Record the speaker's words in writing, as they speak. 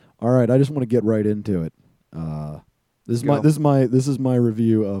All right, I just want to get right into it. This is my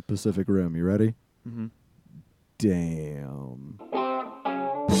review of Pacific Rim. You ready? Mm-hmm. Damn.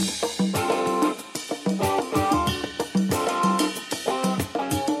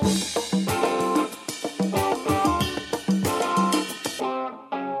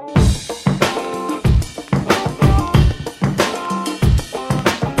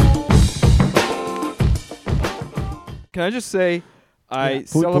 Can I just say, I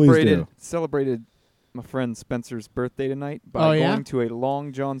please celebrated my friend Spencer's birthday tonight by going to a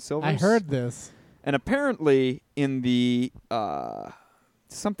Long John Silver's. I heard this. And apparently in the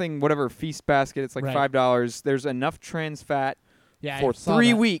whatever feast basket, it's like $5. There's enough trans fat for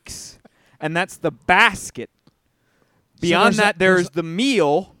 3 weeks, and that's the basket. Beyond that, there's the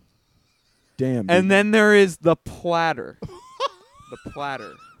meal. Damn. And then there is the platter. The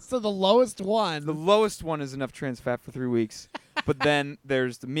platter. So the lowest one. The lowest one is enough trans fat for 3 weeks. But then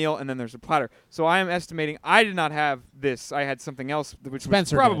there's the meal, and then there's a platter. So I am estimating I did not have this. I had something else, which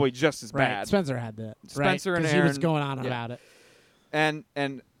Spencer was probably did. just as bad. Spencer had that. Spencer and Aaron. Aaron. He was going on about it. And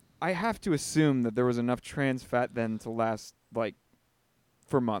I have to assume that there was enough trans fat then to last, like,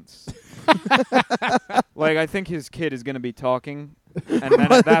 for months. Like, I think his kid is going to be talking, and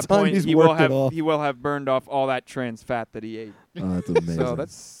then at that point he will have burned off all that trans fat that he ate. Oh, that's amazing. So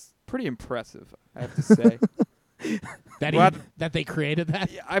that's pretty impressive, I have to say. That they created that?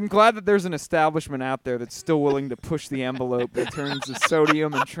 I'm glad that there's an establishment out there that's still willing to push the envelope in terms of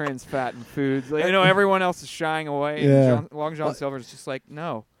sodium and trans fat in foods. Like, everyone else is shying away. Yeah. And Long John Silver's just like,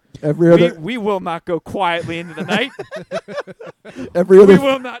 no. We will not go quietly into the night. We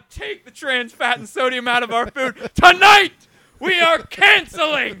will not take the trans fat and sodium out of our food. Tonight, we are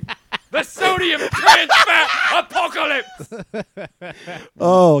canceling the sodium trans fat apocalypse.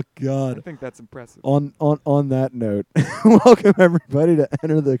 Oh, God. I think that's impressive. On that note, welcome everybody to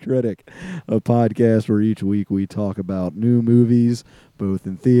Enter the Critic, a podcast where each week we talk about new movies, both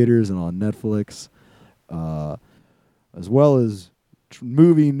in theaters and on Netflix, as well as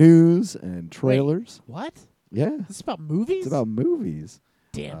movie news and trailers. Wait, what? Yeah. This is about movies? It's about movies.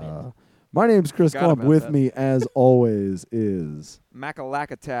 Damn it. My name's Chris Klump. With me, as always, is...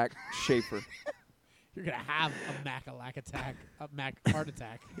 Macalacattack Schaefer. You're going to have a Macalac attack, a Mac heart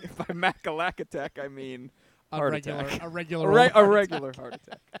attack. If by Macalacattack, I mean a regular heart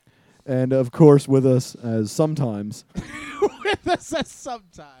attack. And, of course, with us as sometimes... with us as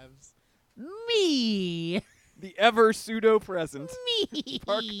sometimes... me! The ever pseudo-present... me!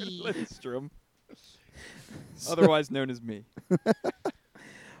 Parker Lindstrom. Otherwise known as me.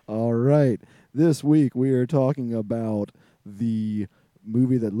 All right. This week we are talking about the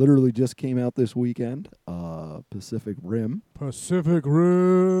movie that literally just came out this weekend, Pacific Rim. Pacific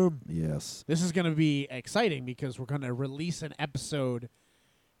Rim. Yes. This is going to be exciting because we're going to release an episode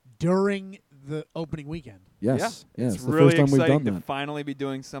during the opening weekend. Yes. Yeah. Yes. It's the really first time we've exciting done to that. finally be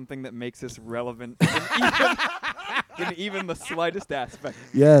doing something that makes us relevant in even the slightest aspect.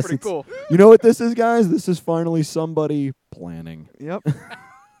 Yes. Pretty cool. You know what this is, guys? This is finally somebody planning. Yep.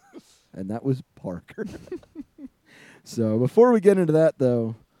 And that was Parker. So before we get into that,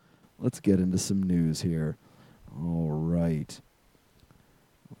 though, let's get into some news here. All right.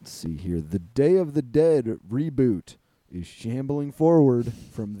 Let's see here. The Day of the Dead reboot is shambling forward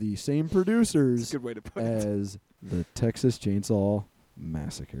from the same producers That's a good way to put it. as the Texas Chainsaw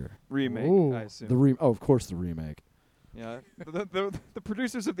Massacre. Remake, Ooh. I assume. Of course, the remake. Yeah, the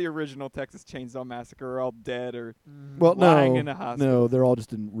producers of the original Texas Chainsaw Massacre are all dead or Well, lying in a hospital. No, they're all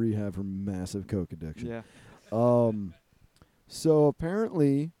just in rehab for massive coke addiction. Yeah. So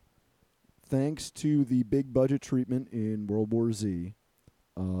apparently, thanks to the big budget treatment in World War Z,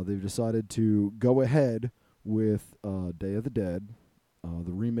 they've decided to go ahead with Day of the Dead,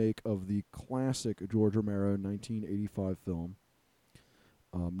 the remake of the classic George Romero 1985 film.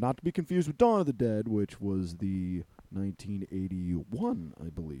 Not to be confused with Dawn of the Dead, which was the 1981, I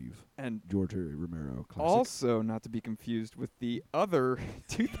believe, And George Romero classic. also not to be confused with the other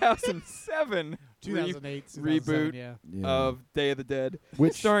 2007 2008 reboot yeah. of Day of the Dead,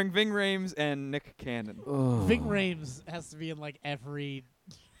 Which starring Ving Rhames and Nick Cannon. Ving Rhames has to be in like every...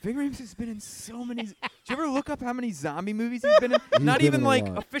 Ving Rhames has been in so many... Did you ever look up how many zombie movies he's been in? He's Not been even in a like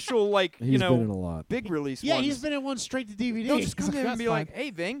lot. official, like, He's been in a lot. big release Yeah, ones. he's been in one straight to DVD. They'll just come He's in and that's be fine. like, hey,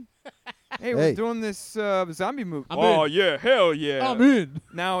 Ving. Hey, Hey. we're doing this zombie movie. I'm Oh, in. yeah, hell yeah. I'm in.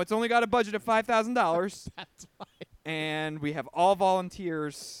 Now, it's only got a budget of $5,000, That's fine. and we have all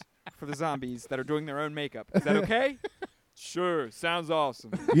volunteers for the zombies that are doing their own makeup. Is that okay? Sure, sounds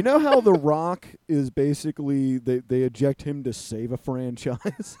awesome. You know how The Rock is basically they eject him to save a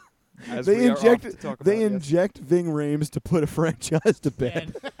franchise. As They we are inject off to talk they about, yes. inject Ving Rhames to put a franchise to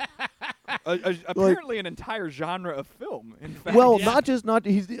bed. apparently an entire genre of film. In fact, Well, Yeah. not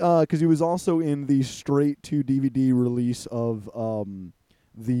he's because he was also in the straight to DVD release of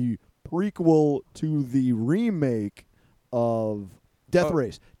the prequel to the remake of Death Oh.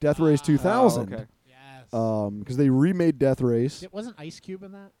 Race, Death Race Oh, 2000. okay. Yes. Because they remade Death Race. It wasn't Ice Cube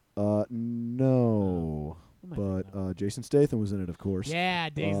in that? No, Who am I but thinking of? Jason Statham was in it, of course. Yeah,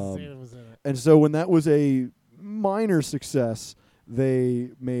 Jason um, Statham was in it. And so when that was a minor success, they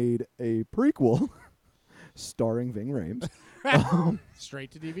made a prequel starring Ving Rhames.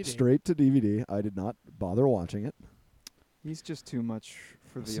 Straight to DVD. Straight to DVD. I did not bother watching it. He's just too much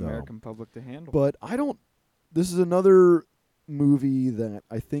for the So. American public to handle. But I don't. This is another movie that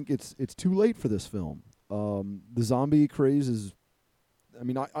I think it's too late for this film. The zombie craze is. I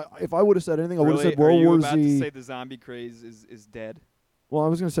mean, I if I would have said anything, I would have Really? said World Are you War about Z. to say the zombie craze is dead Well, I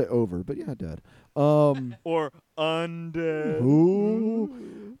was going to say over, but yeah, dead. or undead?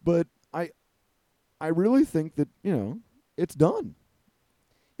 Ooh. But I really think that it's done.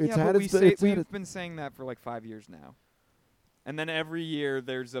 It's yeah, had but its. It's had we've its been saying that for like 5 years now, and then every year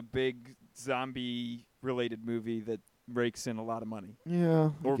there's a big zombie-related movie that rakes in a lot of money,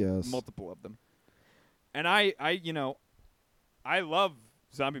 yeah, I or guess. multiple of them. And I love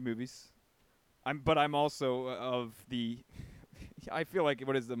zombie movies. But I'm also of the. I feel like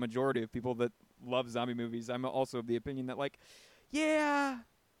what is the majority of people that love zombie movies. I'm also of the opinion that I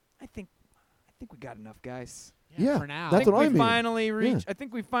think we got enough, guys. Yeah, for now. that's what I we mean. finally Yeah. reached. I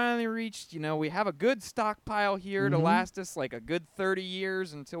think we finally reached. We have a good stockpile here to Mhm. last us like a good 30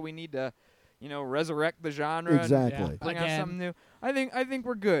 years until we need to, resurrect the genre. And Exactly. Yeah. bring out Again. something new. I think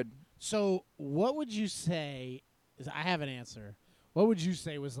we're good. So, what would you say? I have an answer. What would you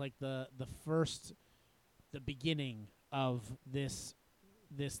say was like the beginning of this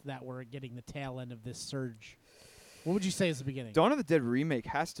that we're getting the tail end of this surge? What would you say is the beginning? Dawn of the Dead remake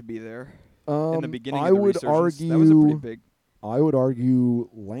has to be there in the beginning. I of the would resurgence. argue. That was a pretty big. I would argue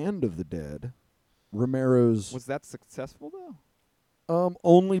Land of the Dead. Romero's Was that successful though?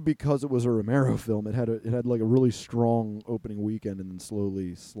 only because it was a Romero film. It had like a really strong opening weekend and then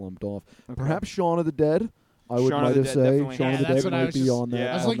slowly slumped off. Okay. Perhaps Shaun of the Dead. I would Shaun of might the have Dead say definitely Shaun has of the it. That's Dead what I might was be just- on that.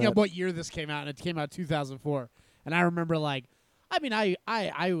 Yeah. I was on looking that. up what year this came out, and it came out 2004. And I remember, I mean,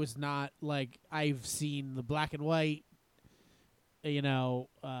 I was not I've seen the black and white,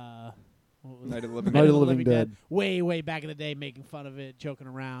 what was Night it? of the Living Night Dead. of the Living Dead. way back in the day, making fun of it, joking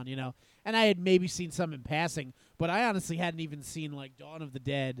around, And I had maybe seen some in passing, but I honestly hadn't even seen Dawn of the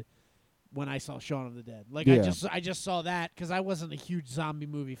Dead when I saw Shaun of the Dead. Yeah. I just saw that because I wasn't a huge zombie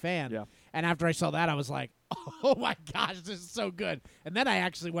movie fan. Yeah. And after I saw that, I was like, oh my gosh, this is so good. And then I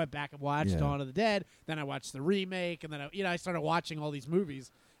actually went back and watched Yeah. Dawn of the Dead. Then I watched the remake, and then I started watching all these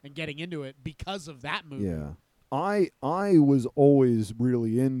movies and getting into it because of that movie. Yeah. I was always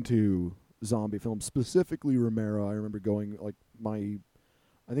really into zombie films, specifically Romero. I remember going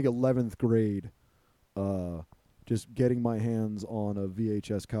I think 11th grade, just getting my hands on a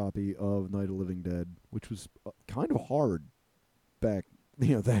VHS copy of Night of the Living Dead, which was kind of hard back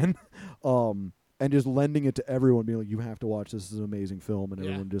then, and just lending it to everyone, being like, "You have to watch this. This is an amazing film," and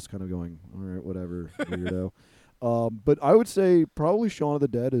Yeah. everyone just kind of going, "All right, whatever, weirdo." But I would say probably Shaun of the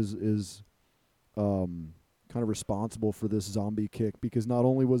Dead is kind of responsible for this zombie kick, because not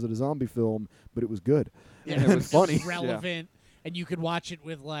only was it a zombie film, but it was good. Yeah, It was funny. relevant, and you could watch it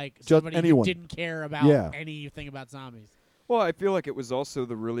with Just somebody anyone. who didn't care about Yeah. anything about zombies. Well, I feel like it was also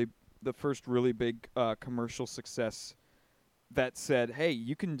the first really big commercial success that said, "Hey,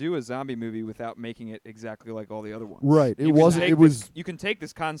 you can do a zombie movie without making it exactly like all the other ones." Right. You It can wasn't. take It was. you can take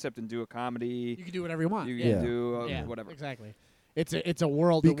this concept and do a comedy. You can do whatever you want. You yeah. can do Yeah, whatever. Exactly. It's a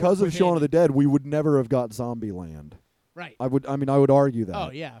world Because that of Shaun of the Dead, we would never have got Zombieland. right. I would argue that.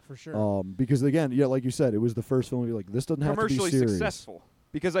 Oh yeah, for sure. Because again, yeah, like you said, it was the first film to be like, this doesn't have to be Commercially serious. successful.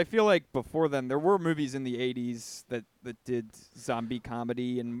 Because I feel like before then there were movies in the 80s that did zombie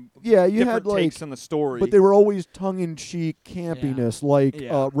comedy and Yeah, you different had like, takes on the story. but they were always tongue-in-cheek campiness. Like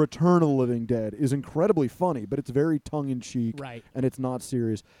Yeah. Return of the Living Dead is incredibly funny, but it's very tongue-in-cheek right. and it's not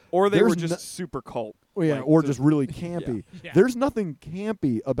serious. or they were there's just no- super cult. Well, yeah, Like, or so- just really campy. Yeah. There's nothing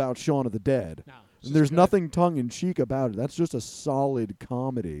campy about Shaun of the Dead. No. it's And just there's good. nothing tongue-in-cheek about it. That's just a solid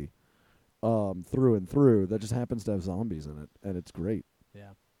comedy, through and through. That just happens to have zombies in it, and it's great.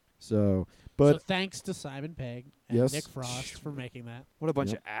 Yeah. So, but so thanks to Simon Pegg and Yes. Nick Frost for making that. What a bunch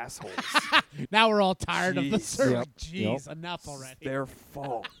Yep. of assholes. Now we're all tired of the Jeez. surge. Yep. Jeez, enough already. It's their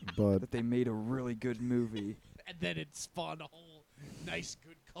fault but that they made a really good movie. And then it spawned a whole nice,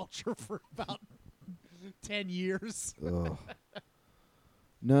 good culture for about 10 years. ugh.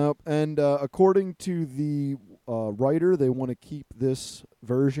 Nope. And according to the writer. They want to keep this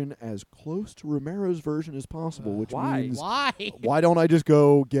version as close to Romero's version as possible, which Why? means Why? don't I just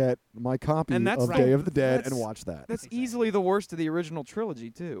go get my copy And that's of right. Day of the Dead and That's- watch that? That's Exactly. easily the worst of the original trilogy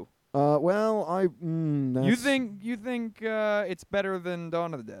too. Well, You think it's better than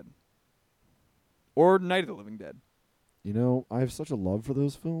Dawn of the Dead or Night of the Living Dead? You know, I have such a love for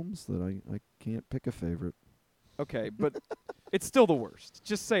those films that I can't pick a favorite. Okay, but it's still the worst.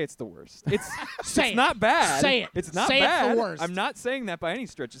 Just say it's the worst. It's Say it's it. not bad. Say it. It's not Say it's the bad. worst. I'm not saying that by any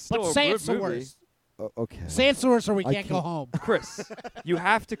stretch. It's still But a say good it's the movie. worst. Okay. Say it's the worst, or we I can't go can't- home. Chris, you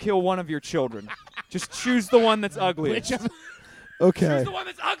have to kill one of your children. Just choose the one that's ugliest. Which of- Okay. Choose the one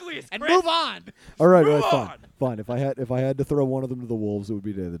that's ugliest, and Chris. move on. All right. Move Fine. on. Fine. If I had to throw one of them to the wolves, it would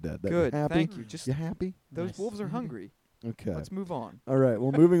be Day of the Dead. Good. Happy? Thank you. Just You happy? those Nice. wolves are hungry. Okay. Let's move on. All right.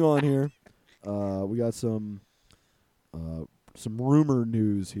 Well, moving on here. We got some rumor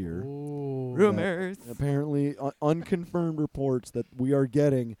news here. Ooh. Rumors. Apparently, unconfirmed reports that we are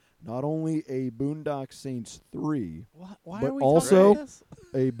getting not only a Boondock Saints 3, Why but are we also- talking about this?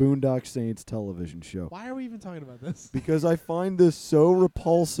 a Boondock Saints television show. Why are we even talking about this? Because I find this so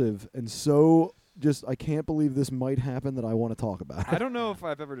repulsive and so just, I can't believe this might happen that I want to talk about I it. don't know if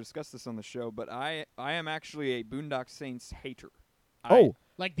I've ever discussed this on the show, but I am actually a Boondock Saints hater. Oh,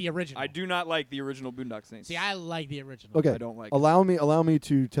 Like the original. I do not like the original Boondock Saints. See, I like the original. okay. I don't like it. Allow me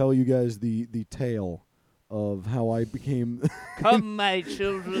to tell you guys the tale of how I became. Come, my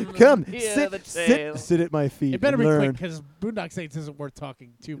children, Come, hear the sit, tale. sit at my feet. It better and be learn. quick because Boondock Saints isn't worth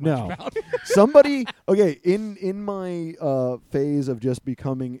talking too much No. about. Somebody, okay, in my phase of just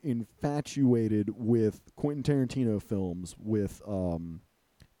becoming infatuated with Quentin Tarantino films, with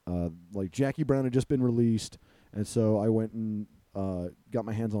like Jackie Brown had just been released, and so I went and got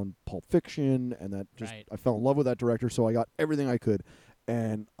my hands on Pulp Fiction, and that just Right. I fell in love with that director, so I got everything I could,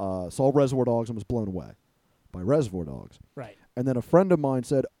 and saw Reservoir Dogs and was blown away by Reservoir Dogs. Right. And then a friend of mine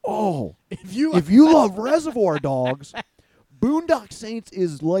said, "Oh, If you if you love Reservoir Dogs, Boondock Saints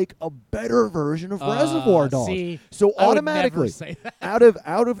is like a better version of Reservoir Dogs." See, So I would never automatically, say that.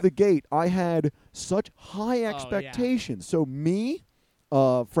 out of the gate, I had such high yeah. expectations. So me,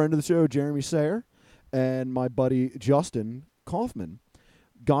 friend of the show Jeremy Sayer, and my buddy Justin Kaufman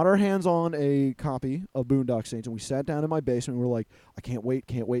got our hands on a copy of Boondock Saints, and we sat down in my basement and we were like, I can't wait.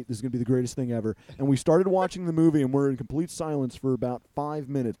 This is going to be the greatest thing ever. And we started watching the movie, and we're in complete silence for about 5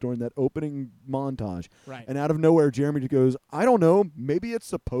 minutes during that opening montage. Right. And out of nowhere, Jeremy just goes, I don't know, maybe it's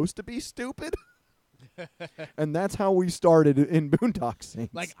supposed to be stupid? And that's how we started in Boondock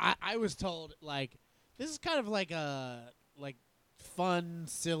Saints. Like I was told, like this is kind of like a fun,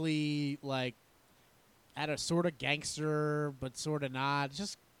 silly, like at a sort of gangster, but sort of not.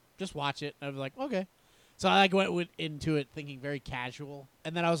 Just watch it. And I was like, okay. So I went into it thinking very casual,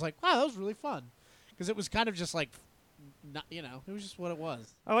 and then I was like, wow, that was really fun, because it was kind of just like, not, it was just what it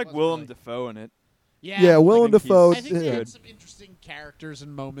was. I like Wasn't Willem really- Dafoe in it. yeah, Willem think he's- Dafoe. I think they yeah. had some interesting characters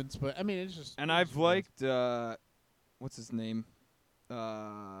and moments, but I mean, it's just. And it I've just was. liked what's his name?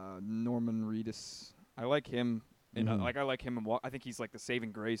 Norman Reedus. I like him. In Mhm. I like him in I think he's like the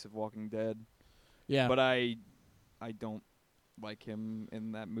saving grace of Walking Dead. Yeah. But I don't like him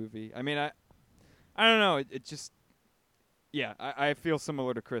in that movie. I mean, I don't know. It just, yeah, I feel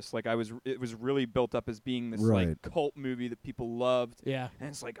similar to Chris. Like it was really built up as being this Right. like cult movie that people loved, yeah. and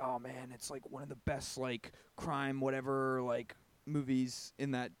it's like, oh man, it's like one of the best like crime whatever like movies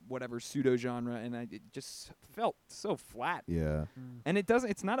in that whatever pseudo genre, and it just felt so flat. Yeah. And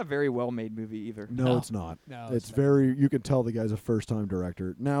it's not a very well made movie either. No, No. it's not. No, It's not. very, you can tell the guy's a first-time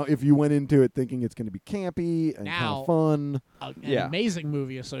director. Now, if you went into it thinking it's going to be campy and kind Now- of fun, An Yeah. amazing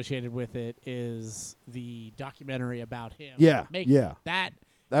movie associated with it is the documentary about him. yeah, making yeah, that.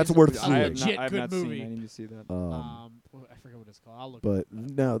 that's is worth a I have seeing. not, legit I have good not movie. seen. I need to see that. I forget what it's called. I'll look. But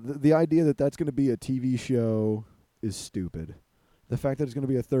no, the idea that that's going to be a TV show is stupid. The fact that it's going to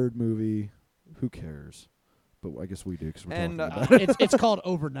be a third movie, who cares? But I guess we do because we're And, talking it. about it. it's called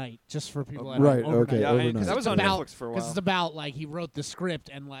Overnight, just for people. That know Right, Overnight. okay, yeah, because Overnight. that was on About- Netflix for a Because while. it's about like he wrote the script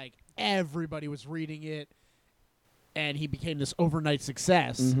and like everybody was reading it, and he became this overnight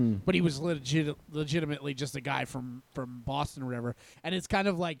success. Mhm. But he was legitimately just a guy from Boston or whatever. And it's kind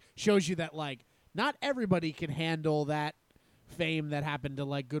of like shows you that like not everybody can handle that fame that happened to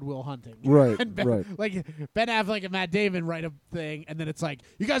like Good Will Hunting. Right, And Ben, right. Like Ben Affleck and Matt Damon write a thing, and then it's like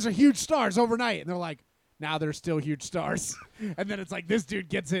you guys are huge stars overnight, and they're like, now they're still huge stars. And then it's like this dude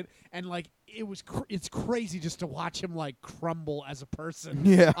gets it, and like it's crazy just to watch him like crumble as a person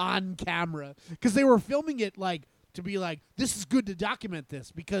Yeah. on camera, because they were filming it like to be like, this is good to document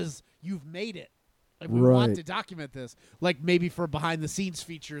this because you've made it. Like we want Right. to document this, like maybe for behind the scenes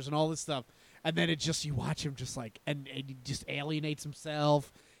features and all this stuff. and then it just you watch him just like and he just alienates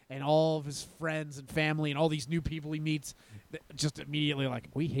himself and all of his friends and family and all these new people he meets, just immediately like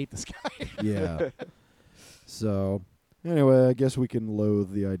we hate this guy. Yeah. So anyway, I guess we can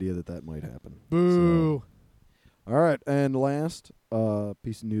loathe the idea that might happen. Boo. All right, and last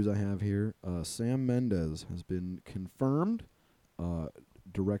piece of news I have here: Sam Mendes has been confirmed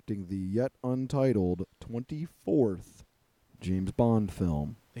directing the yet untitled 24th James Bond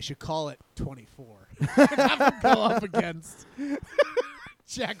film. They should call it 24. Have him go up against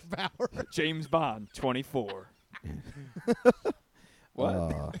Jack Bauer. James Bond 24.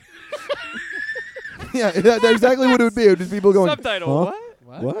 What? Yeah, that's exactly what it would be. It would just people going, Subtitle. huh?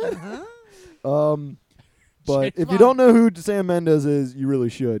 What? What? Huh? But James if you Bond. don't know who Sam Mendes is, you really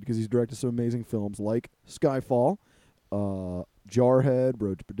should, because he's directed some amazing films like Skyfall, Jarhead,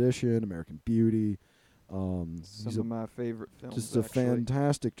 Road to Perdition, American Beauty. Some He's of my favorite films. just a actually.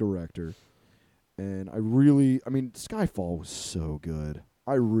 fantastic director. And Skyfall was so good.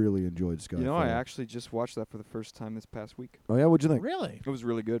 I really enjoyed Skyfall. You know, I actually just watched that for the first time this past week. Oh, yeah? What'd you think? Really? It was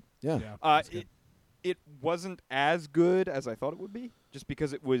really good. Yeah. that's good. It wasn't as good as I thought it would be, just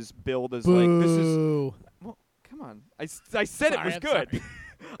because it was billed as like this is. Boo. Well, come on. I said it Sorry, was I'm good. sorry.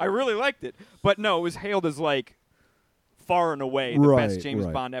 I really liked it, but no, it was hailed as like far and away the Right, best James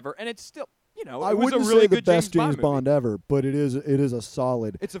right. Bond ever, and it's still, you know, I it was wouldn't a really say the good best James Bond movie. ever, but it is a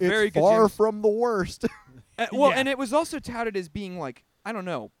solid. It's a very good far James- from the worst. Yeah. And it was also touted as being like, I don't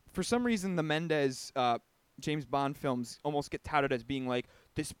know, for some reason the Mendes James Bond films almost get touted as being like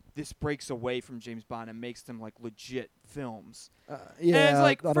this breaks away from James Bond and makes them like legit films. Yeah, and it's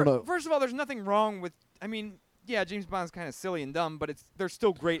like, I don't know. first of all, there's nothing wrong with. I mean, yeah, James Bond's kind of silly and dumb, but they're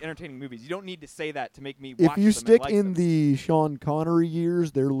still great, entertaining movies. You don't need to say that to make me watch If them you and stick like in them. the Sean Connery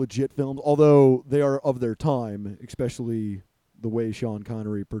years, they're legit films, although they are of their time, especially the way Sean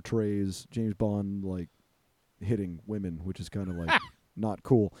Connery portrays James Bond, like hitting women, which is kind of like not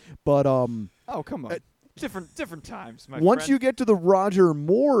cool. But oh, come on, different times. My once friend. you get to the Roger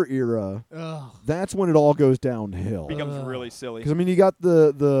Moore era, Ugh. that's when it all goes downhill. becomes Ugh. really silly. Because I mean, you got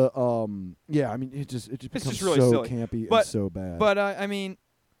the yeah, I mean, it just becomes just really so silly. campy But- and so bad. But I mean,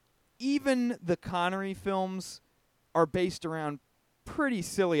 even the Connery films are based around pretty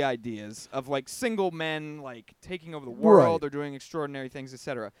silly ideas of like single men like taking over the world Right. or doing extraordinary things,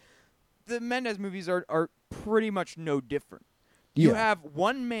 etc. The Mendes movies are pretty much no different. You Yeah. have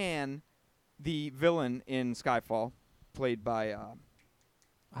one man, the villain in Skyfall, played by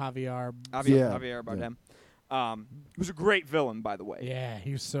Javier. Yeah. Javier Bardem. Who's a great villain, by the way. Yeah,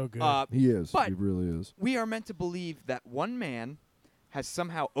 he was so good. he is. but- He really is. We are meant to believe that one man has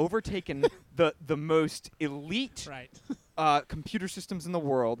somehow overtaken the most elite right. computer systems in the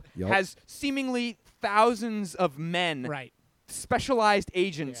world, Yup. has seemingly thousands of men, Right. specialized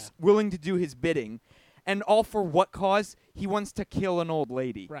agents willing to do his bidding, and all for what cause? He wants to kill an old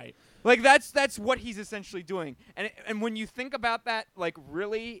lady. Right. Like that's what he's essentially doing. And when you think about that, like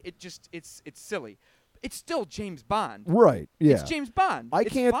really, it's silly. It's still James Bond. Right. Yeah. It's James Bond. I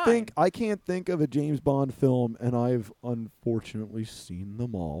It's can't fine. think of a James Bond film, and I've unfortunately seen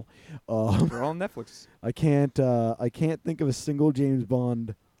them all. They're all on Netflix. I can't think of a single James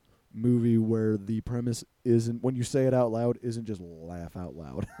Bond movie where the premise isn't, when you say it out loud, isn't just laugh out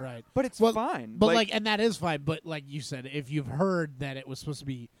loud. Right. But it's Well, fine. But like, and that is fine. But like you said, if you've heard that it was supposed to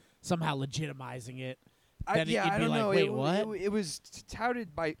be somehow legitimizing it, then yeah, you'd I be don't like, know. wait, it, what? It was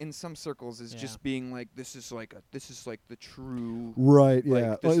touted by in some circles as Yeah. just being like this is like the true. Right, Like,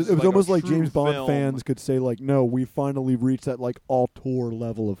 yeah. this It is was like a almost like true James Bond film. fans could say, like, no, we finally reached that, like, auteur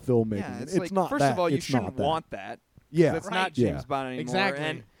level of filmmaking. Yeah, And it's like not first that. of all, you It's not shouldn't that. want that. Yeah. That's Right. not James Yeah. Bond anymore. Exactly.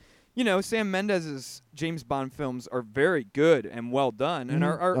 And you know, Sam Mendes's James Bond films are very good and well done, and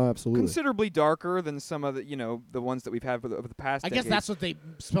Mhm. are Oh, absolutely. considerably darker than some of the ones that we've had over the past. I guess decades. that's what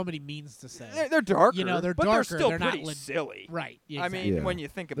somebody means to say. They're darker. You know, they're but darker, They're still they're not pretty silly. Right. I Exactly. mean, Yeah. when you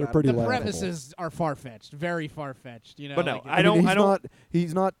think They're about pretty it. the laughable. premises are far fetched, very far fetched. You know, But no, like, I don't- mean,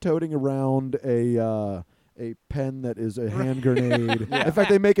 he's not toting around a pen that is a hand grenade. Yeah. In fact,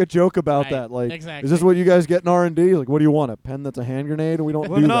 they make a joke about Right. that. Like, Exactly. is this what you guys get in R&D? Like, what do you want? A pen that's a hand grenade? We don't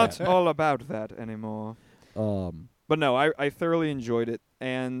We're do not that. all about that anymore. But no, I thoroughly enjoyed it,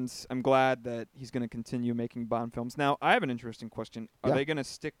 and I'm glad that he's going to continue making Bond films. Now, I have an interesting question. Are Yeah. they going to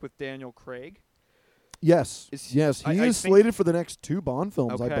stick with Daniel Craig? Yes. Is- Yes. He I is think- slated for the next 2 Bond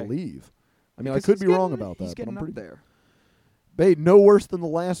films, I Okay. believe. I mean, Because I could he's be wrong getting- about that, He's but getting I'm up pretty there. Hey, no worse than the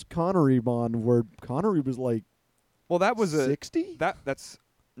last Connery Bond, where Connery was like Well, that was 60. that's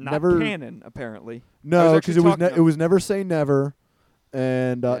not Never- canon, apparently. I No, was because actually it was talking it was never say never,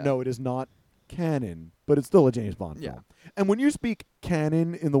 and Yeah. no, it is not canon, but it's still a James Bond Yeah. film. And when you speak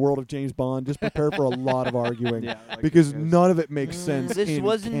canon in the world of James Bond, just prepare for a lot of arguing Yeah, like because because- none of it makes sense. This in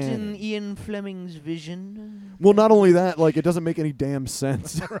wasn't canon. in Ian Fleming's vision. Well, not only that, like it doesn't make any damn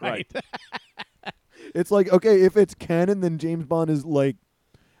sense. Right. It's like, okay, if it's canon, then James Bond is like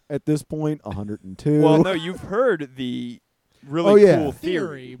at this point 102. Well, no, you've heard the really Oh, yeah. cool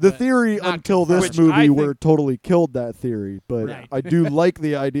theory. the but theory not until this confirmed. Which I movie think- where it totally killed that theory, but Right. I do like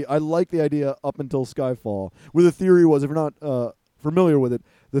the idea. I like the idea up until Skyfall, where the theory was, if you're not familiar with it,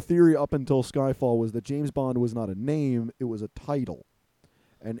 the theory up until Skyfall was that James Bond was not a name, it was a title.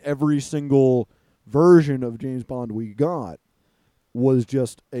 And every single version of James Bond we got was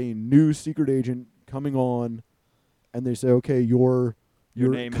just a new secret agent coming on, and they say, okay, your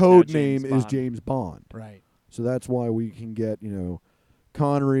name is code now James name is Bond. James Bond. Right. So that's why we can get,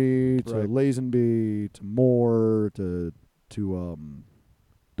 Connery to Right. Lazenby to Moore to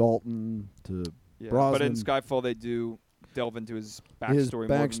Dalton to Yeah. Brosnan. But in Skyfall, they do delve into his backstory his more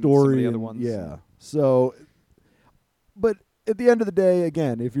than some of backstory the other and- ones. Yeah. So, but at the end of the day,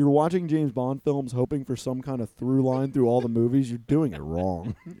 again, if you're watching James Bond films hoping for some kind of through line through all the movies, you're doing it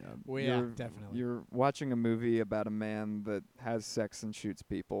wrong. Well, yeah, You're- definitely. You're watching a movie about a man that has sex and shoots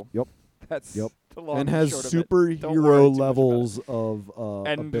people. Yep. That's Yep. the long and has short of it. Don't worry too superhero much about levels of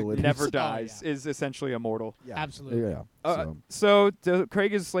and abilities. never Oh, dies. yeah. Is essentially immortal. Yeah. Absolutely. Yeah.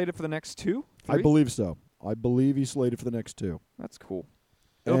 Craig is slated for the next two. I Three? believe so. I believe he's slated for the next two. That's cool.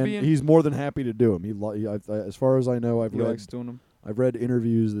 It'll And be in- he's more than happy to do them. As far as I know, He likes doing them. I've read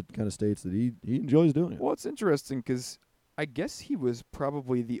interviews that kind of states that he enjoys doing it. Well, it's interesting because I guess he was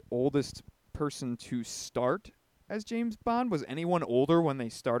probably the oldest person to start as James Bond. Was anyone older when they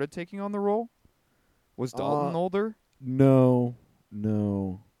started taking on the role? Was Dalton older? No.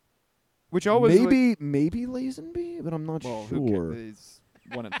 Which always Maybe Lazenby, but I'm not well, sure. he's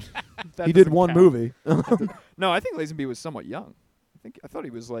one of- He that did doesn't one count. movie. No, I think Lazenby was somewhat young. I thought he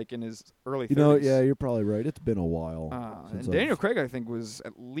was like in his early 30s. Yeah, you're probably right. It's been a while. And since Daniel I've- Craig, I think, was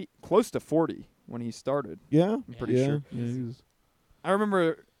at least close to 40 when he started. Yeah, I'm pretty yeah, sure. Yeah, he was- I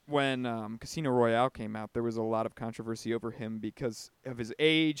remember when Casino Royale came out, there was a lot of controversy over him because of his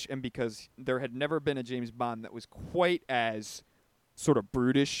age and because there had never been a James Bond that was quite as sort of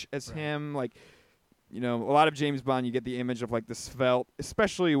brutish as Right. him. Like, a lot of James Bond, you get the image of like the svelte,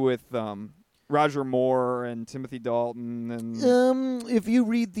 especially with Roger Moore and Timothy Dalton and If you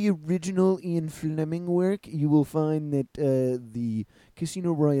read the original Ian Fleming work, you will find that the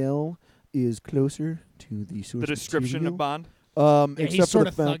Casino Royale is closer to the source the description of Bond. Yeah, except he's for sort the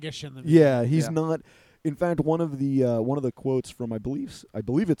of fact, thuggish in the yeah, he's Yeah. not. In fact, one of the quotes from I believe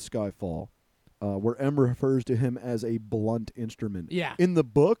it's Skyfall, where M refers to him as a blunt instrument. Yeah. In the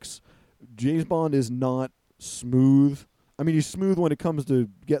books, James Bond is not smooth. I mean, he's smooth when it comes to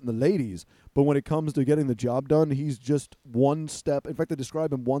getting the ladies, but when it comes to getting the job done, he's just one step. In fact, they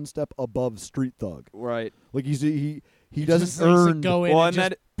describe him one step above street thug. Right. Like he He doesn't just likes to earn. go in Well, and and just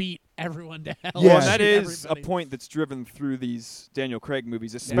that- beat everyone to hell. Yeah. Well, Yes. and that is Everybody. a point that's driven through these Daniel Craig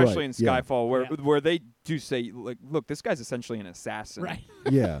movies, especially in Right, yeah. Skyfall, where Yeah. where they do say, like, look, this guy's essentially an assassin. Right.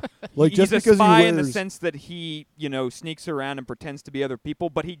 Yeah, like He's just a because spy he in the wears, sense that he, sneaks around and pretends to be other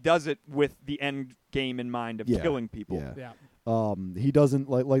people, but he does it with the end game in mind of Yeah, killing people. yeah. Yeah. He doesn't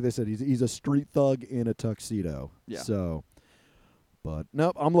like they said. He's a street thug in a tuxedo. Yeah. So, but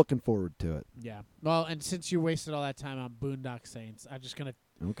nope, I'm looking forward to it. Yeah. Well, and since you wasted all that time on Boondock Saints, I'm just gonna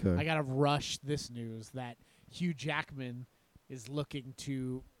Okay. I gotta rush this news that Hugh Jackman is looking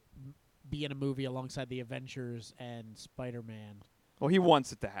to be in a movie alongside the Avengers and Spider-Man. Well, he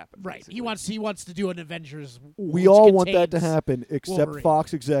wants it to happen. Right. basically. He wants to do an Avengers. We which all want that to contains happen, except Wolverine.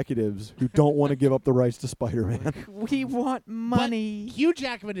 Fox executives who don't want to give up the rights to Spider-Man. We want money. Hugh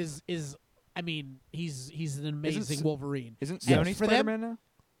Jackman is I mean, he's an amazing S- Wolverine. Isn't Yes. Sony For them- Spider-Man now?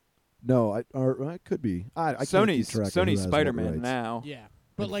 No, it could be. I can't Sony's keep track of who has what Spider-Man rights. now. Yeah.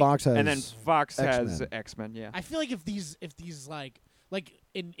 But And like Fox has And then Fox has X-Men. X-Men, yeah. I feel like if these like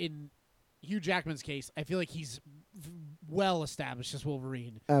in Hugh Jackman's case, I feel like he's well established as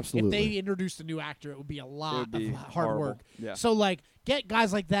Wolverine. absolutely. If they introduced a new actor, it would be a It lot would be of hard horrible. work. Yeah. So like get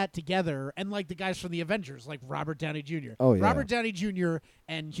guys like that together, and like the guys from the Avengers, like Robert Downey Jr. Oh, yeah. Robert Downey Jr.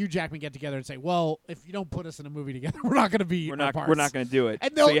 and Hugh Jackman get together and say, "Well, if you don't put us in a movie together, we're not going to be We're our not parts." we're not going to do it.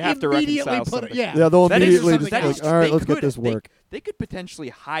 And they'll so you have to immediately reconcile put it. something. Yeah, yeah, they'll That is immediately something just else. like, all right, they let's get could- this work. They could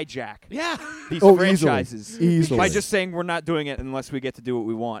potentially hijack yeah. these Oh, franchises easily. by just saying we're not doing it unless we get to do what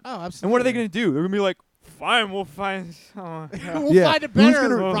we want. Oh, absolutely. And what are they going to do? They're going to be like, fine, we'll find We'll Yeah. find a Who's better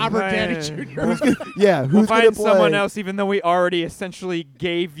gonna- Robert Oh, Downey man. Jr. Yeah, who's we'll gonna find play? someone else, even though we already essentially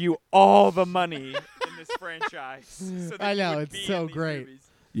gave you all the money in this franchise. So that I you know, would it's be so in these great.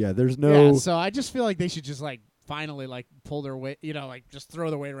 movies. Yeah, there's no. Yeah, so I just feel like they should just like finally like pull their weight, like just throw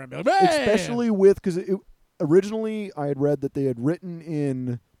their weight around. And be like, "Bam!" Especially with because originally I had read that they had written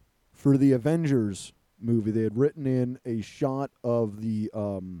in for the Avengers movie, they had written in a shot of the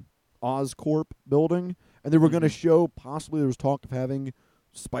Oscorp building, and they were going to show possibly there was talk of having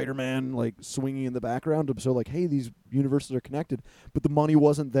Spider-Man like swinging in the background, so like, hey, these universes are connected, but the money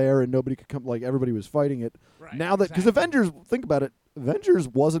wasn't there and nobody could come. Like everybody was fighting it. Right, Now that because exactly. Avengers, think about it, Avengers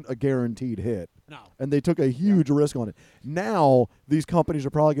wasn't a guaranteed hit. No. And they took a huge risk on it. Now these companies are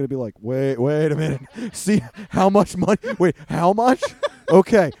probably going to be like, wait a minute, see how much money? Wait, how much?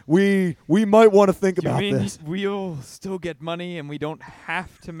 Okay, we might want to think You about mean this. we'll still get money and we don't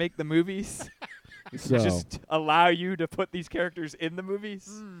have to make the movies? So Just allow you to put these characters in the movies?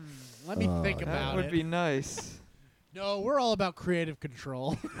 Let me think That about would it. be nice. No, we're all about creative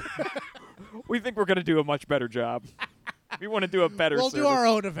control. We think we're going to do a much better job. We want to do a better We'll service. do our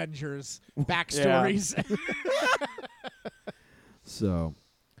own Avengers backstories. So,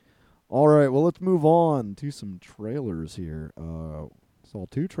 all right. Well, let's move on to some trailers here. Saw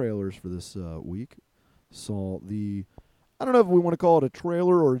 2 trailers for this week. Saw the. I don't know if we want to call it a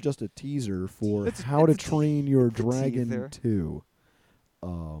trailer or just a teaser for How to it's a Train Your it's a Dragon teaser. 2.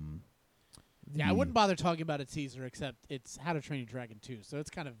 Yeah, I wouldn't bother talking about a teaser except it's How to Train Your Dragon 2, so it's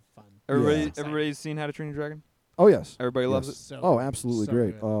kind of fun. Everybody, Yeah. everybody's seen How to Train Your Dragon? Oh yes. Everybody loves Yes. it? So Oh, good. absolutely So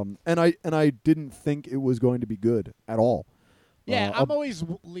great. good. And I didn't think it was going to be good at all. Yeah, Uh, I'm always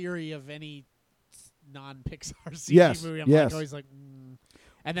leery of any non-Pixar CG Yes, movie. I'm yes. always like,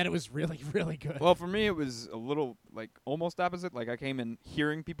 and then it was really, really good. Well, for me, it was a little, almost opposite. Like, I came in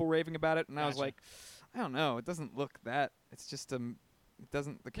hearing people raving about it, and I was Gotcha. like, I don't know. It doesn't look that. It's just, it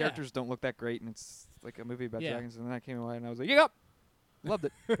doesn't, the characters don't look that great, and it's like a movie about Yeah. dragons. And then I came away, and I was like, yup! Loved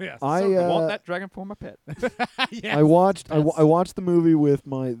it. yeah, I, so good. I want that dragon for my pet. yeah, I watched best. I watched the movie with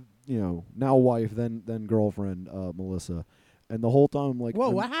my now wife then girlfriend Melissa, and the whole time I'm like, Whoa,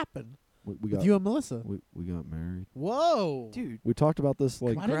 what happened we with got you and Melissa? we got married. Whoa, Dude. We talked about this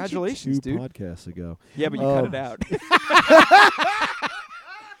like Why don't you Congratulations, 2 dude. podcasts ago. Yeah, but you cut it out.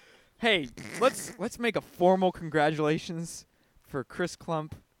 Hey, let's make a formal congratulations for Chris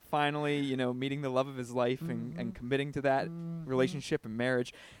Klump finally, meeting the love of his life and committing to that relationship and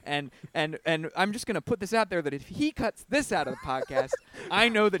marriage. And I'm just gonna put this out there that if he cuts this out of the podcast, I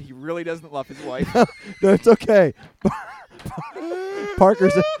know that he really doesn't love his wife. No, it's okay.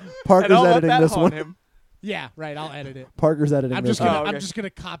 Parker's and I'll let editing that this haunt one. him. yeah, right. I'll edit it. Parker's editing I'm this just one. gonna Oh, okay. I'm just gonna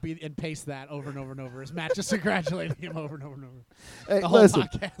copy and paste that over and over and over. As Matt just congratulating him over and over and over. Hey, The whole listen,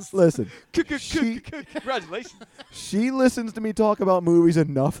 podcast. listen. She Congratulations. she listens to me talk about movies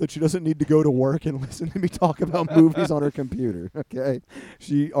enough that she doesn't need to go to work and listen to me talk about movies on her computer. Okay,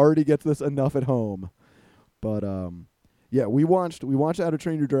 she already gets this enough at home. But yeah, we watched How to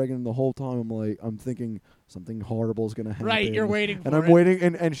Train Your Dragon, and the whole time I'm thinking something horrible is going to happen. Right, you're waiting for and I'm it. waiting,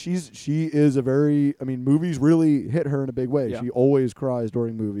 and she is a very, movies really hit her in a big way. Yeah. She always cries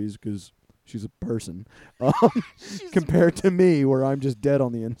during movies because she's a person, compared to me, where I'm just dead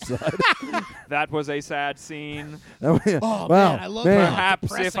on the inside. That was a sad scene. Oh wow, man, I love man. how Perhaps if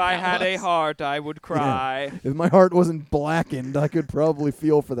depressing I that had a was. heart, I would cry. If my heart wasn't blackened, I could probably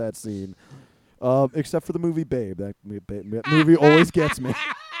feel for that scene. Except for the movie Babe. That movie always gets me.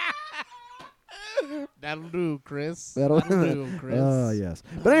 That'll do, Chris. That'll do, Chris. Yes.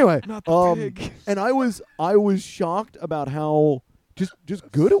 But anyway, Not the pig. and I was shocked about how just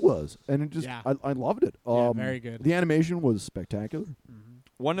good it was, and it just Yeah. I loved it. Yeah, very good. The animation was spectacular.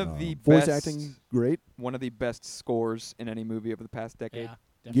 One of the Voice best, acting great. one of the best scores in any movie over the past decade. Yeah,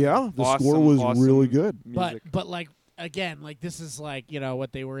 definitely. Yeah, the Awesome, score was awesome really good. Music. But like again, like this is like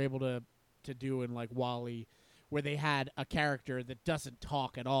what they were able to do in like Wall-E, where they had a character that doesn't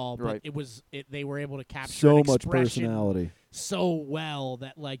talk at all, but Right. they were able to capture So an much expression personality. so well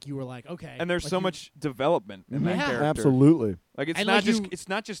that like you were like, okay, and there's like so you- much development in that Yeah. character. Absolutely. Like it's And, not like, just you- it's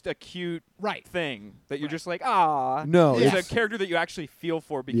not just a cute right. thing that you're Right. just like No, It's Yes. a character that you actually feel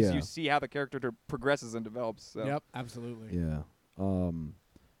for because Yeah. you see how the character progresses and develops. So. Yep, absolutely. Yeah.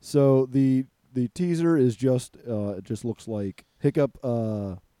 So the teaser is just it just looks like Hiccup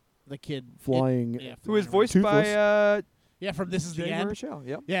The kid flying. yeah, Who is flying voiced around. Toothless. by Yeah, from This Is the Jay End. Baruchel.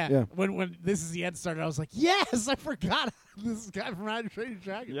 Yep. Yeah. Yeah. When This Is the End started, I was like, yes, I forgot this guy from How to Train Your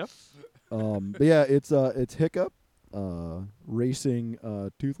Dragon. Yep. But yeah, it's Hiccup racing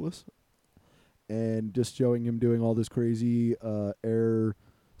Toothless, and just showing him doing all this crazy air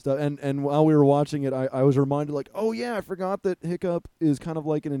stuff. And while we were watching it, I was reminded, like, oh yeah, I forgot that Hiccup is kind of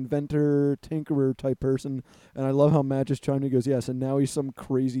like an inventor, tinkerer type person. And I love how Matt just chimed in and goes, yes, and now he's some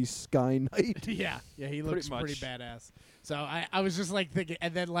crazy Sky Knight. Yeah, he looks Pretty pretty much. badass. So I was just like thinking,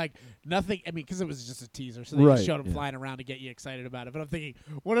 and then like nothing. I mean, because it was just a teaser, so they Right, just showed him yeah. flying around to get you excited about it. But I'm thinking,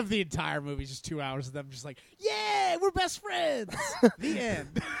 what if the entire movie is just 2 hours of them just like, yeah, we're best friends. The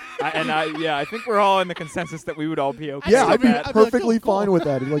end. I think we're all in the consensus that we would all be okay. Yeah, still I'd with be I'd that. be like, perfectly cool. fine with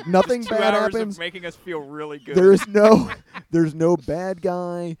that. Like nothing 2 bad hours happens. of making us feel really good. There's no bad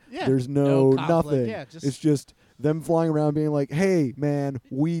guy. Yeah, There's no no conflict. nothing. Yeah, just- It's just them flying around being like, "Hey, man,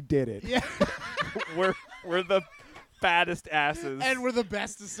 we did it." Yeah, we're the baddest asses. and we're the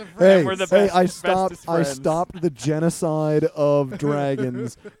bestest of Hey, friends. we're the hey, best- I bestest friends. stopped the genocide of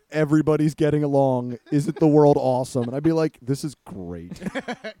dragons. Everybody's getting along. Isn't the world awesome? And I'd be like, this is great.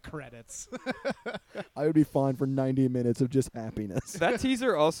 Credits. I would be fine for 90 minutes of just happiness. That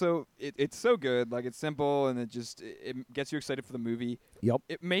teaser also, it's so good. Like, it's simple, and it gets you excited for the movie. Yep.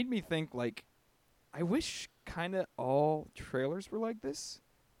 It made me think, like, I wish kind of all trailers were like this.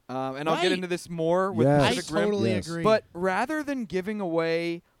 And I'll get Right. into this more with Yes. I Pacific Rim. totally Yes. agree. But rather than giving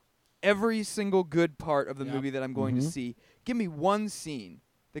away every single good part of the Yep. movie that I'm going to Mhm. see, give me one scene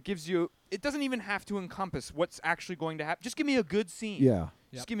that gives you. It doesn't even have to encompass what's actually going to happen. Just give me a good scene. Yeah.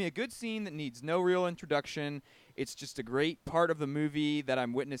 Just give me a good scene that needs no real introduction. It's just a great part of the movie that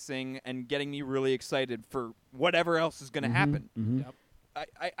I'm witnessing and getting me really excited for whatever else is going to happen. Mhm. Yep.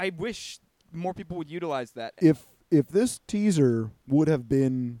 I wish more people would utilize that. If this teaser would have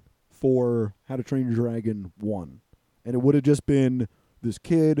been for How to Train Your Dragon 1, and it would have just been this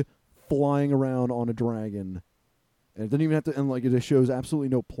kid flying around on a dragon, and it doesn't even have to, and like it just shows absolutely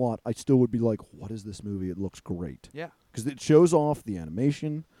no plot, I still would be like, what is this movie? It looks great. Yeah. Because it shows off the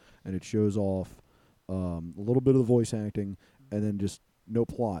animation, and it shows off a little bit of the voice acting, and then just no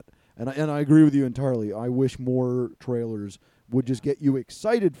plot. And I agree with you entirely. I wish more trailers would just get you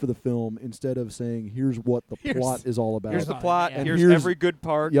excited for the film instead of saying, here's what the Here's- plot is all about. Here's the Fine, plot. yeah. And Here's here's- every good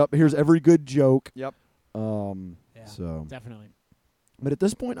part. Yep, here's every good joke. Yep. Yeah, So, definitely. but at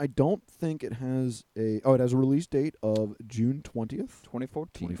this point, I don't think it has it has a release date of June 20th,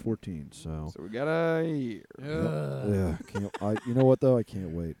 2014. 2014. So, So we got a year. yeah, you know what though? I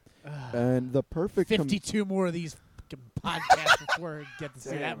can't wait. And the perfect 52 more of these fucking podcasts before I get to see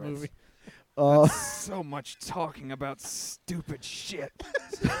Damn that it. movie. So much talking about stupid shit.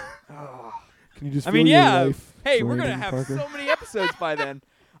 Oh. Can you just? I feel mean, your yeah. life Hey, we're gonna draining, have Parker? so many episodes by then.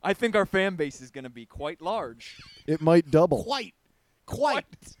 I think our fan base is gonna be quite large. It might double. Quite.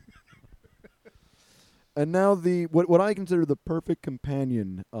 And now the what I consider the perfect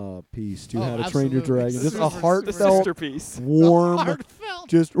companion piece to Oh, How to Train Your absolutely. Dragon, just a Super, The super heartfelt, sister piece. warm, Heartfelt.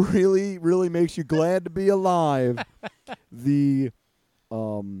 just really, really makes you glad to be alive. The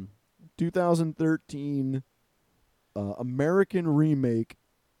 2013 American remake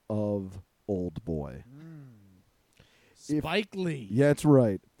of Old Boy. Spike Lee. Yeah, that's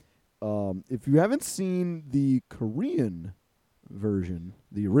right. If you haven't seen the Korean version,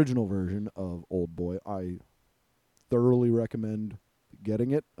 the original version of Old Boy, I thoroughly recommend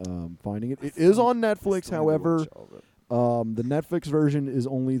getting it, finding it. It is on Netflix, however. The Netflix version is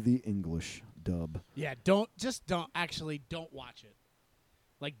only the English dub. Yeah, don't watch it.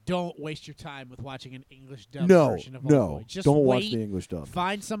 Like, don't waste your time with watching an English dub version of Old Boy. Just don't wait, watch the English dub.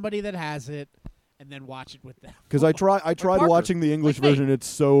 Find somebody that has it, and then watch it with them. Because I tried Parker. watching the English Like me. version. It's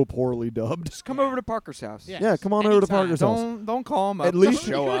so poorly dubbed. Just come over to Parker's house. Yeah. Yeah, come on over to Anytime. Parker's house. Don't call him up. At least Just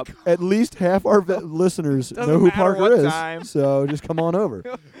show up. At least half our listeners Doesn't know who matter Parker what is. time. So just come on over.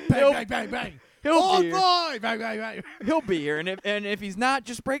 Bang, He'll- bang, bang, bang. He'll Old be here. Boy! Bang, bang, bang. He'll be here, and if he's not,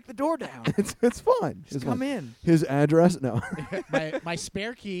 just break the door down. It's fine. Just It's come fine. in. His address? No. my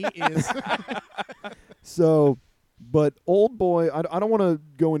spare key is So, but Old Boy, I don't want to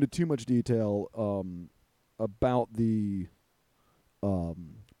go into too much detail about the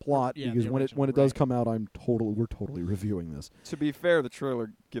plot Yeah, because the when original, it does right. come out, we're totally reviewing this. To be fair, the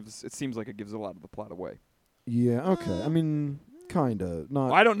trailer seems like it gives a lot of the plot away. Yeah. Okay. I mean, kinda not.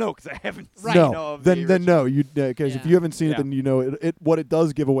 Well, I don't know because I haven't Right. seen No. all of the Then original, no. You because if Yeah. you haven't seen it, Yeah. then you know it. What it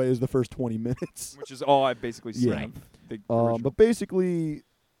does give away is the first 20 minutes. which is all I've basically seen Yeah. of the original. But basically,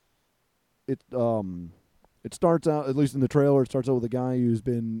 it starts out, at least in the trailer, it starts out with a guy who's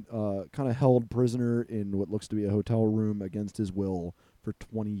been kind of held prisoner in what looks to be a hotel room against his will for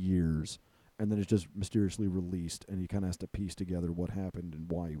 20 years, and then it's just mysteriously released, and he kind of has to piece together what happened and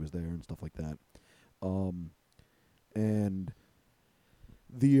why he was there and stuff like that. And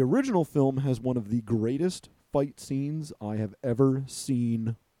the original film has one of the greatest fight scenes I have ever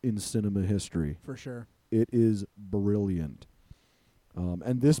seen in cinema history. for sure. It is brilliant.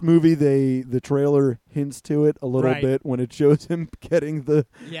 And this movie, the trailer hints to it a little Right. bit when it shows him getting the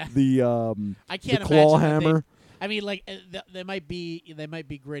Yeah. the I can't claw imagine that they- hammer. I mean, like they might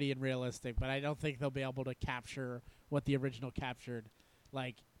be gritty and realistic, but I don't think they'll be able to capture what the original captured,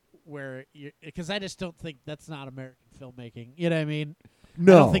 like where because I just don't think that's not American filmmaking. You know what I mean?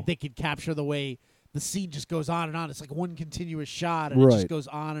 No, I don't think they could capture the way the scene just goes on and on. It's like one continuous shot, and it Right. just goes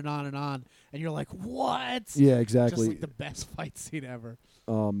on and on and on, and you're like, what? Yeah, Just exactly. like the best fight scene ever.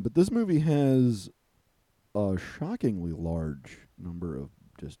 But this movie has a shockingly large number of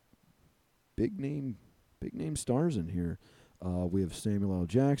just big name stars in here. We have Samuel L.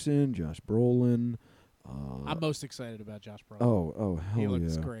 Jackson, Josh Brolin. I'm most excited about Josh Brolin. Oh, hell he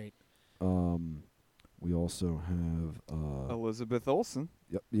looks yeah. great. We also have Elizabeth Olsen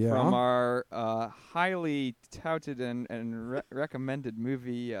yeah. from our highly touted and recommended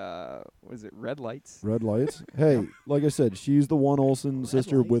movie. Was it Red Lights? Red Lights. Hey, like I said, she's the one Olsen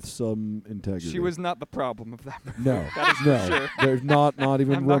sister Lights. with some integrity. She was not the problem of that movie. no, That is for no. sure. There's not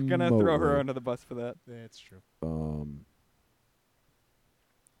even I'm not gonna throw her remotely. under the bus for that. That's true.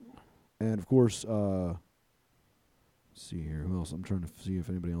 And of course, let's see here. Who else? I'm trying to see if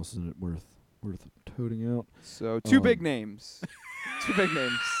anybody else is in it worth toting out. So two Um, big names. Two big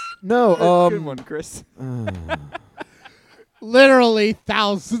names. No, Good one, Chris. Literally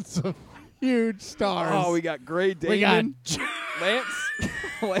thousands of huge stars. Oh, we got Gray We got Damon,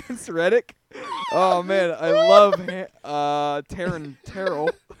 Lance Reddick. Oh man, I love Taryn Terrell.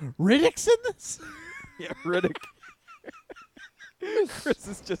 Riddick's in this. Yeah, Riddick. Chris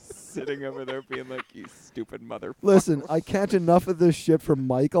is just sitting over there being like, "You stupid mother." listen, I catch enough of this shit from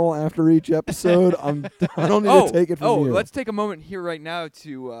Michael after each episode. I don't need to take it from you. let's take a moment here right now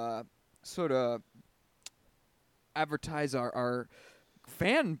to sort of advertise our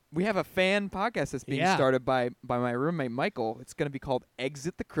fan. We have a fan podcast that's being Yeah. started by my roommate Michael. It's going to be called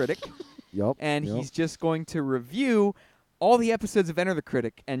Exit the Critic, Yep. and yep. he's just going to review all the episodes of Enter the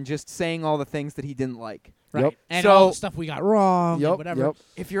Critic and just saying all the things that he didn't like. Right. Yep. And So- all the stuff we got wrong and Yep. whatever. Yep.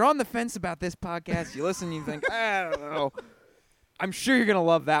 If you're on the fence about this podcast, you listen, you think, I don't know. I'm sure you're going to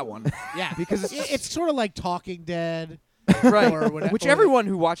love that one. Yeah. Because it's sort of like Talking Dead. Right. Or whatever. Which everyone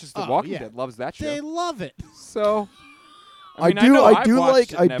who watches The Oh, Walking yeah. Dead loves that show. They love it. So, I mean, do. know I I've do watched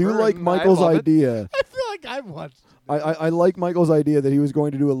like. it I do never, like and I Michael's love it. idea. I feel like I've watched. I like Michael's idea that he was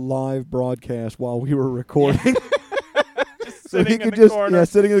going to do a live broadcast while we were recording. So he sitting in could the just corner.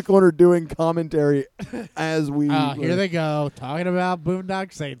 sitting in the corner doing commentary as we. Here they go, talking about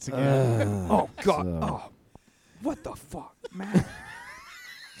Boondock Saints again. Oh, God. So- Oh, what the fuck, man?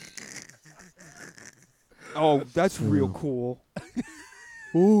 Oh, that's real cool.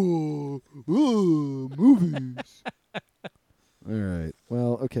 Ooh, movies. All right.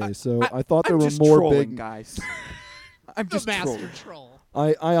 Well, okay. So I thought there I'm were just more trolling, big. guys. I'm The just master trolling. troll.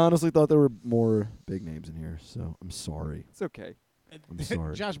 I honestly thought there were more big names in here. So I'm sorry. It's okay. I'm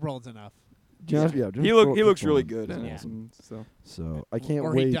sorry. Josh Brolin's enough. Josh, He Josh looks Brolin really is good. awesome. And so So I can't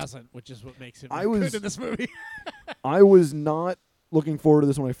or wait. he doesn't, which is what makes him I good was- in this movie. I was not looking forward to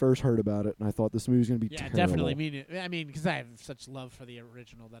this when I first heard about it, and I thought this movie was going to be Yeah, terrible. definitely. I mean, because I have such love for the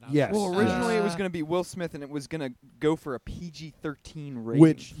original that I was Yes. like, Well, originally it was uh, going to be Will Smith, and it was going to go for a PG-13 rating.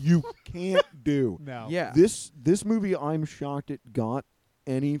 Which you can't do. no. yeah, This movie, I'm shocked it got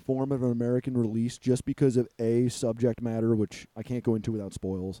any form of an American release just because of A, subject matter, which I can't go into without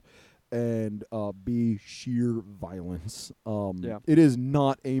spoils, and B, sheer violence. Yeah. It is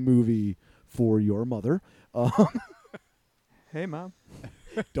not a movie for your mother. Hey, Mom.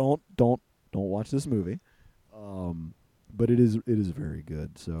 Don't watch this movie. But it is very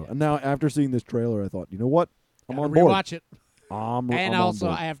good. So and now after seeing this trailer, I thought, you know what? I'm Gotta on board. rewatch it, I'm and on also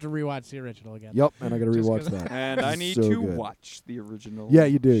board. I have to rewatch the original again. Yep, and I got to Just rewatch 'cause- that. And I need So to good. watch the original. Yeah,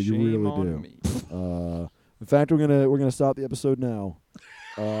 you do. You Shame really on do. me. In fact, we're gonna stop the episode now,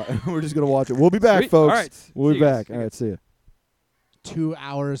 and we're just gonna watch it. We'll be back, Sweet. folks. All right. We'll See be you guys. back. All right, see ya. 2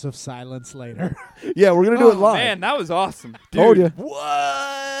 hours of silence later. Yeah, we're gonna do it Oh, live. man, that was awesome. Told Dude, ya.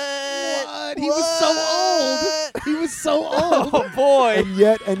 What? He was so old. He was so old. Oh boy.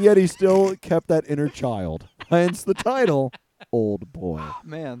 And yet he still kept that inner child. Hence the title, Old Boy.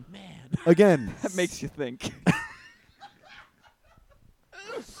 Man, Man, Again, that makes you think.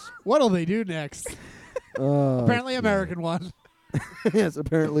 what'll they do next? Apparently, American one. Yes,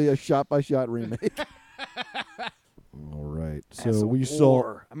 apparently a shot-by-shot remake. All right, As so a we saw.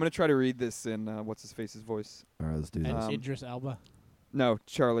 war. I'm gonna try to read this in what's his face's voice. All right, let's do And this. Idris Elba. No,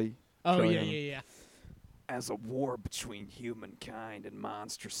 Charlie. Oh Charlie yeah, Hunnam. yeah, yeah. As a war between humankind and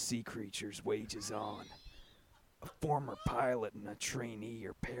monstrous sea creatures wages on, a former pilot and a trainee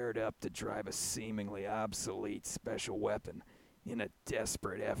are paired up to drive a seemingly obsolete special weapon in a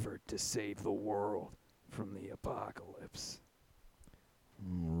desperate effort to save the world from the apocalypse.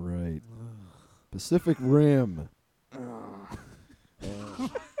 Right. Pacific Rim.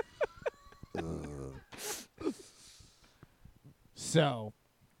 So,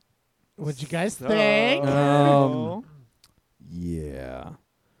 what'd you guys think? Yeah.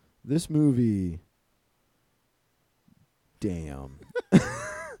 This movie. Damn.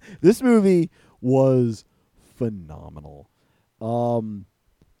 This movie was phenomenal.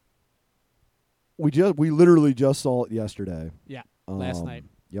 We literally just saw it yesterday. Yeah, last night.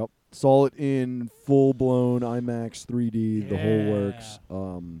 Yep. Saw it in full blown IMAX 3D, the whole works.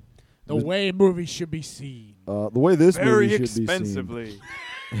 The way movies should be seen. The way this Very movie should expensively.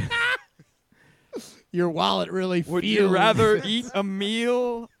 be seen. Your wallet really Would feels. you rather eat a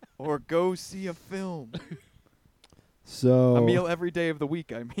meal or go see a film? So A meal every day of the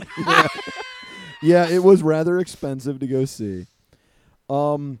week, I mean. yeah, it was rather expensive to go see.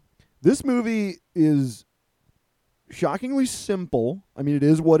 This movie is shockingly simple. I mean, it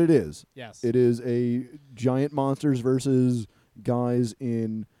is what it is. Yes. It is a giant monsters versus guys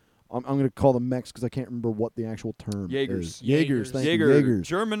in. I'm going to call them mechs because I can't remember what the actual term Jaegers. is. Jaegers. Thank Jaeger, you. Jaegers.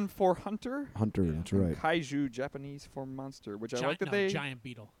 German for hunter. Hunter. That's and right. Kaiju, Japanese for monster, which I like that no, they giant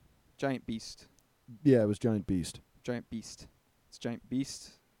beetle. giant beast. Yeah, it was giant beast. Giant beast. It's giant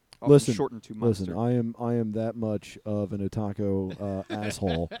beast. Often Listen, shortened to monster. Listen, I am that much of an otaku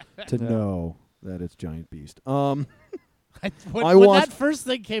asshole to Yeah. know that it's giant beast. When I when watched- that first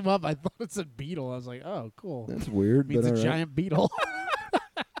thing came up, I thought it said beetle. I was like, oh, cool. That's weird, It means but a all right. giant beetle.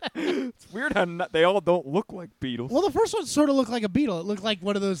 It's weird how they all don't look like beetles. Well, the first one sort of looked like a beetle. It looked like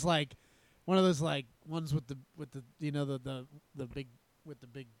one of those ones with the the big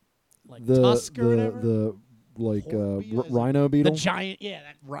like tusk or whatever. The like Horned beetle, is it? rhino beetle. The giant, yeah,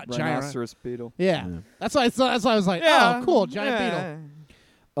 that giant. Rhinoceros beetle. Yeah. Yeah. That's why I thought. That's why I was like, oh, cool, giant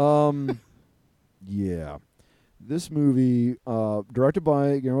beetle. Yeah. This movie, directed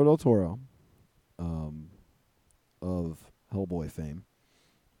by Guillermo del Toro, of Hellboy fame,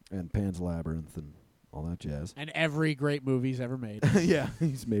 and Pan's Labyrinth and all that jazz. And every great movie's ever made. Yeah,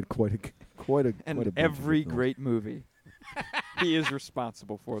 he's made quite a And quite a bunch of every good films. great movie, he is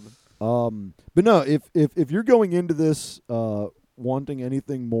responsible for them. But no, if you're going into this wanting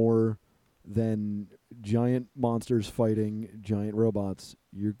anything more than giant monsters fighting giant robots,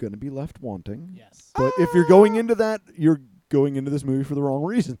 you're going to be left wanting. Yes. But if you're going into that, you're going into this movie for the wrong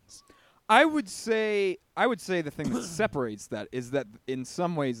reasons. I would say the thing that separates that is that in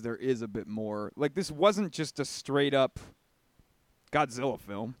some ways there is a bit more. Like, this wasn't just a straight up Godzilla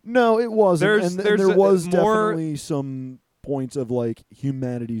film. No, it wasn't. There's- and there's there a- was more- definitely some points of like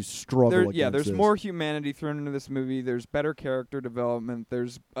humanity's struggle. against There's this. more humanity thrown into this movie. There's better character development.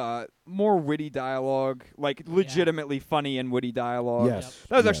 There's more witty dialogue, like legitimately funny and witty dialogue. Yes, Yep.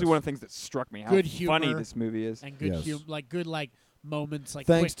 That was yes. actually one of the things that struck me. How Good funny humor. this movie is. And good Yes. good moments like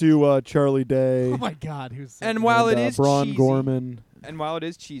Thanks quick. to Charlie Day. Oh my God, who's so And good. while it and, is Braun cheesy, Gorman. and while it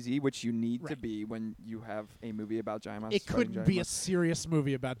is cheesy, which you need to Right. be when you have a movie about giant monsters, it couldn't be a serious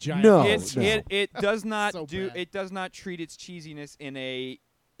movie about giant. No. monsters. no. It does not So do bad. it does not treat its cheesiness in a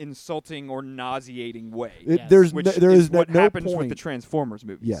insulting or nauseating way. Yes. There's which there is what no happens point. with the Transformers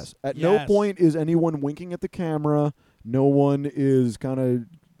movies. Yes. At no Yes. point is anyone winking at the camera. No one is kind of,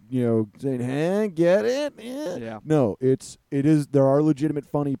 saying, "Hey, get it?" Eh. Yeah. No, it is. There are legitimate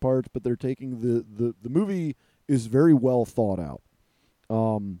funny parts, but they're taking the movie is very well thought out.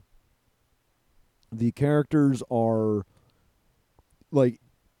 The characters are like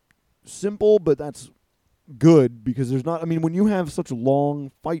simple, but that's good because there's not. I mean, when you have such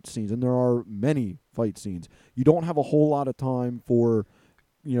long fight scenes, and there are many fight scenes, you don't have a whole lot of time for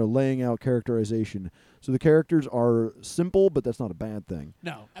laying out characterization. So the characters are simple, but that's not a bad thing.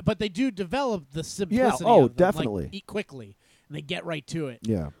 No, but they do develop the simplicity. oh, of them, definitely. Like, eat quickly, and they get right to it.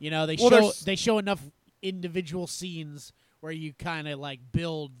 Yeah. Well, They show enough individual scenes where you kind of like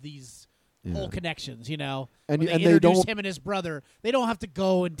build these whole connections. And When they and they introduce don't him and his brother. They don't have to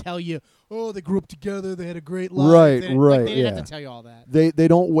go and tell you, oh, they grew up together, they had a great life. Right, They didn't- right, Like, they didn't yeah. have to tell you all that. they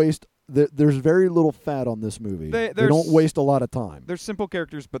don't waste. There's very little fat on this movie. They There's- don't waste a lot of time. They're simple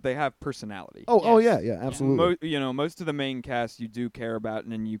characters, but they have personality. Oh Yes. yeah, absolutely. Most of the main cast you do care about,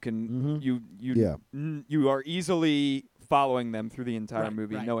 and then you can Mhm. you you are easily following them through the entire Right,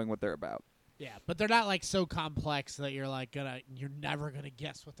 movie, right. knowing what they're about. Yeah, but they're not like so complex that you're like you're never gonna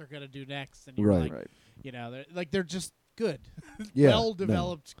guess what they're gonna do next, and you're Right. like, they're just good, Yeah, well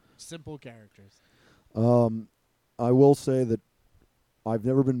developed, simple characters. I will say that I've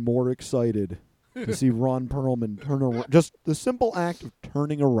never been more excited to see Ron Perlman turn around. Just the simple act of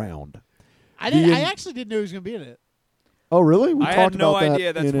turning around. I The didn't. I in- actually didn't know he was gonna be in it. Oh, really? We I talked had no about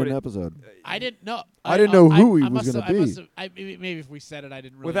idea that that's in what an it- episode. I didn't know. I didn't know who he I was must gonna have- I be. must have- maybe if we said it, I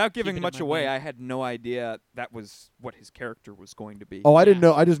didn't really. Without keep giving it in much my away, mind. I had no idea that was what his character was going to be. Oh, I didn't Yeah.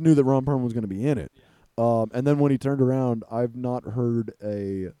 know. I just knew that Ron Perlman was going to be in it. And then when he turned around, I've not heard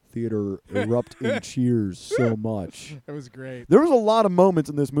a theater erupt in cheers so much. It was great. There was a lot of moments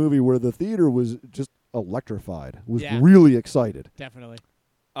in this movie where the theater was just electrified, was Yeah. really excited. Definitely.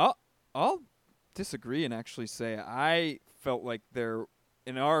 I'll disagree and actually say I felt like there,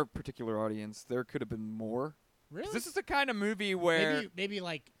 in our particular audience, there could have been more. 'Cause Really? this is the kind of movie where Maybe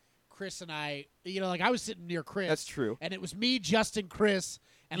like Chris and I. Like I was sitting near Chris. that's true. And it was me, Justin, Chris,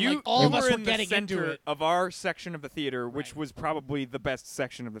 and you like all of were us were in the getting into center it. of our section of the theater, which Right. was probably the best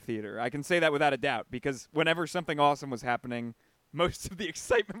section of the theater. I can say that without a doubt because whenever something awesome was happening, most of the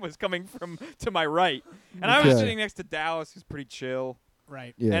excitement was coming from to my right, and I was Okay. sitting next to Dallas, who's pretty chill.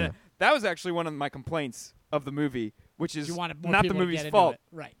 Right. Yeah. And that was actually one of my complaints of the movie, which is You wanted more not the people to movie's get into fault. it.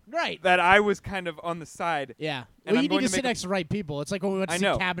 Right. Right. That I was kind of on the side. Yeah. And Well, I'm you going need to to sit make a- next to the right people. It's like when we went to I see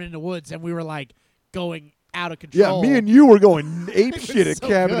know. Cabin in the Woods, and we were like going out of Yeah, control. me and you were going ape was shit at so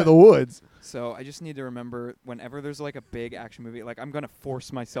Cabin in good. the Woods. So I just need to remember whenever there's like a big action movie, like I'm gonna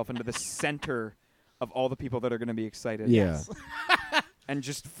force myself into the center of all the people that are gonna be excited. Yeah. And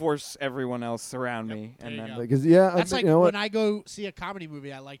just force everyone else around me, there and you then go. Because yeah, That's like you know when what? I go see a comedy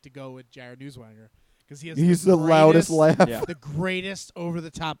movie, I like to go with Jared Newswanger because he has He's the loudest greatest- laugh. Yeah. the greatest over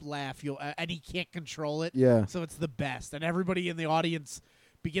the top laugh and he can't control it. Yeah. So it's the best, and everybody in the audience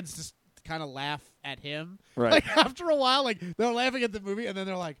begins to kind of laugh at him. right. Like after a while, like they're laughing at the movie, and then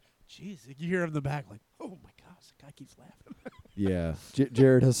they're like, "Jeez!" You hear him in the back, like, "Oh my gosh, the guy keeps laughing." Yeah.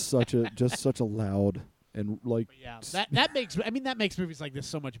 Jared has such a loud and like But yeah, that makes movies like this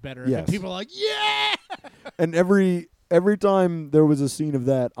so much better. Yes. And people are like, "Yeah!" and every time there was a scene of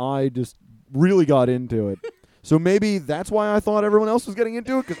that, I just really got into it. So maybe that's why I thought everyone else was getting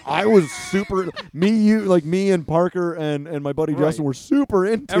into it because I was super. Me and Parker and my buddy Right. Justin were super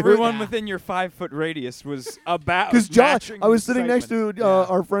into Everyone Yeah. within your 5-foot radius was about Because John, matching I was sitting next to excitement.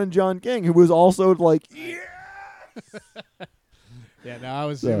 Yeah. our friend John King, who was also like, Yeah, no,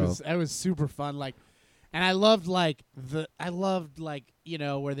 it was super fun. Like, and I loved like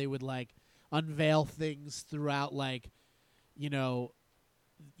where they would like unveil things throughout. Like, you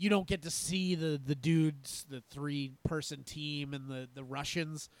don't get to see the dudes, the 3-person team, and the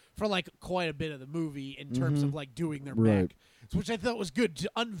Russians for like quite a bit of the movie in terms of like doing their Right. mech, which I thought was good to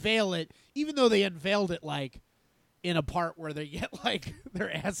unveil it, even though they unveiled it like in a part where they get like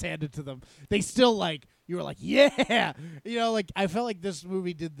their ass handed to them. They still like you were like, yeah, like I felt like this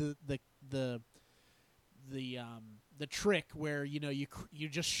movie did the trick where you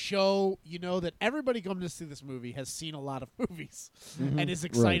just show that everybody coming to see this movie has seen a lot of movies and is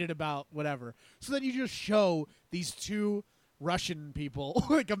excited about whatever. So then you just show these two Russian people,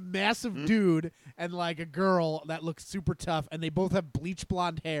 like a massive dude and like a girl that looks super tough, and they both have bleach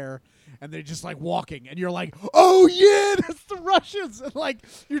blonde hair, and they're just like walking, and you're like, oh yeah, that's the Russians, and like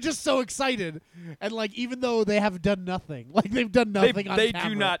you're just so excited, and like even though they have done nothing, like they've done nothing on They camera.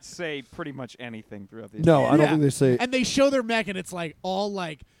 do not say pretty much anything throughout the no, I don't Yeah. think they say. And they show their mech, and it's like all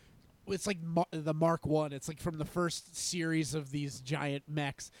like, it's like the Mark I. It's like from the first series of these giant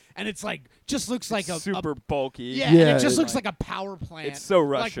mechs, and it's like just looks like a super bulky. yeah, and Yeah, it just it- looks like a power plant. It's so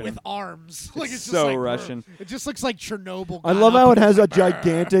Russian. like with arms. Like it's just so like, Russian. It just looks like Chernobyl. I got love up how it and has it's a like,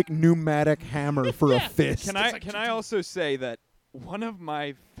 gigantic pneumatic hammer for a Yeah. fist. Can I also say that one of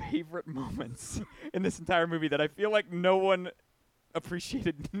my favorite moments in this entire movie that I feel like no one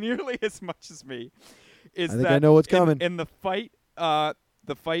appreciated nearly as much as me is I think that I know what's coming. in the fight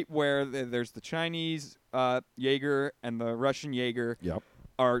where there's the Chinese Jaeger and the Russian Jaeger Yep.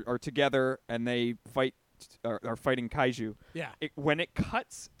 are together and they are fighting kaiju. Yeah. When it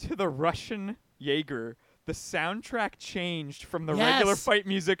cuts to the Russian Jaeger, the soundtrack changed from the Yes. regular fight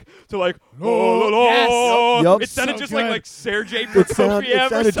music to like Yes. Yup. It sounded So just good. like Sergei It Prokofiev or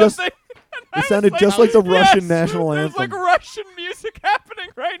sounded just- something. It sounded just like the Russian national There's anthem. like Russian music happening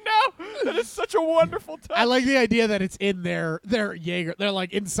right now. That is such a wonderful touch. I like the idea that it's in their Jaeger. They're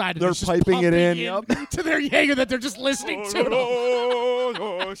like inside. And They're it's just piping it pumping in. to their Jaeger that they're just listening to.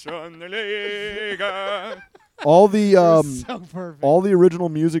 All the So perfect. all the original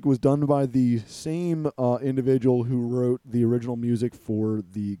music was done by the same individual who wrote the original music for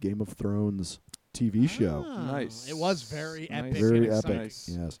the Game of Thrones TV show. Oh, Nice. It was very Nice. epic. Very and epic. exciting.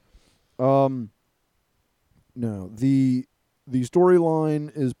 Nice. Yes. No, the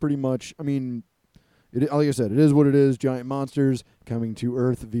storyline is pretty much. I mean, like I said, it is what it is. Giant monsters coming to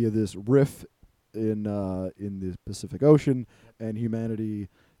Earth via this rift in the Pacific Ocean, and humanity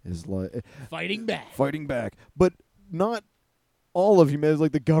is like Fighting back. fighting back. But not all of humanity.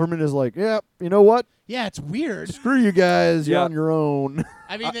 Like the government is like, yeah, you know what? Yeah, it's weird. Screw you guys. You're Yeah. on your own.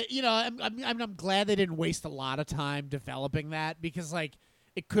 I mean, I'm glad they didn't waste a lot of time developing that because like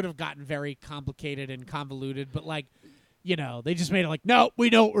it could have gotten very complicated and convoluted. But like, they just made it like, no, we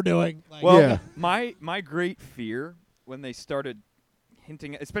know what we're doing. Like, Well, Yeah. my great fear when they started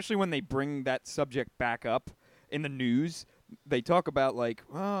hinting, especially when they bring that subject back up in the news, they talk about like,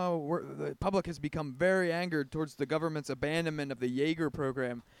 oh, the public has become very angered towards the government's abandonment of the Jaeger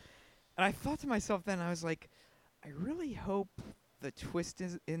program. And I thought to myself then, I was like, I really hope the twist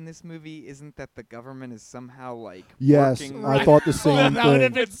in this movie isn't that the government is somehow like Yes, working I with thought the same that would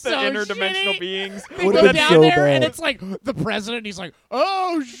have thing. been the so interdimensional shitty. beings. They Would've go been down so there and bad. it's like the president. He's like,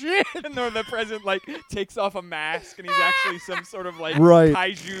 oh shit. And the president like takes off a mask and he's actually some sort of like Right.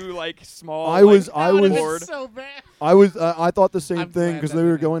 kaiju like small. I was- like, I That would have been lord. so bad. I thought the same I'm thing glad because that they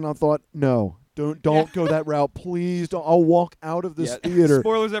were didn't going. I thought, no, don't Yeah. go that route, please. Don't. I'll walk out of this Yeah. theater.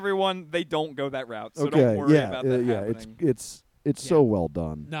 Spoilers, everyone. They don't go that route, so Okay, don't worry yeah, about that yeah. happening. It's Yeah. so well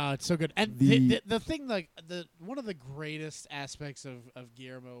done. No, it's so good. And The- the thing, like one of the greatest aspects of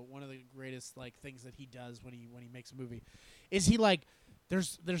Guillermo, one of the greatest like things that he does when he makes a movie, is he like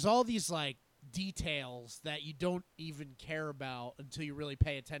there's all these like details that you don't even care about until you really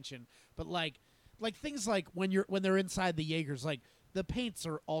pay attention. But like things like when they're inside the Jaegers, like the paints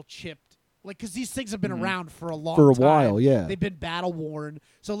are all chipped. Like, because these things have been Mhm. around for a long For a time. while, yeah. They've been battle worn.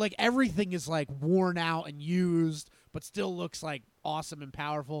 So, like, everything is, like, worn out and used, but still looks, like, awesome and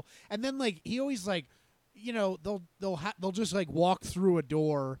powerful. And then, like, he always, like, they'll just, like, walk through a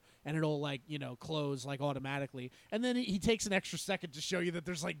door and it'll, like, close, like, automatically. And then he takes an extra second to show you that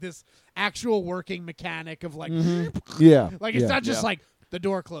there's, like, this actual working mechanic of, like, Yeah, like, it's yeah, not just, Yeah. like, the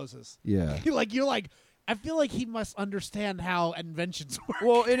door closes. yeah. You're like, I feel like he must understand how inventions work.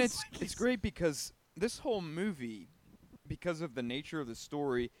 Well, and it's like great because this whole movie, because of the nature of the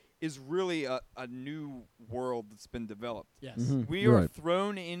story, is really a new world that's been developed. Yes. Mhm. We are Right.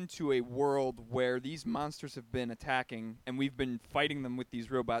 thrown into a world where these monsters have been attacking, and we've been fighting them with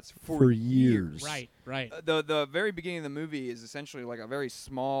these robots For years. Right, right. The very beginning of the movie is essentially like a very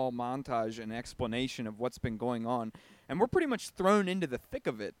small montage and explanation of what's been going on, and we're pretty much thrown into the thick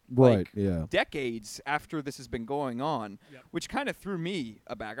of it. Right, like, yeah. decades after this has been going on, Yep. which kind of threw me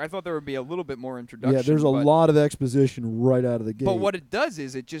aback. I thought there would be a little bit more introduction. Yeah, there's a but, lot of exposition right out of the gate. But what it does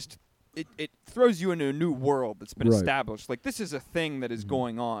is it throws you into a new world that's been Right. established. Like, this is a thing that is Mhm.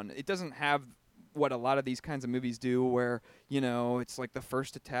 going on. It doesn't have what a lot of these kinds of movies do where, it's like the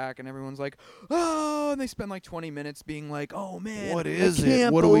first attack and everyone's like, oh, and they spend like 20 minutes being like, oh, man, What I is it?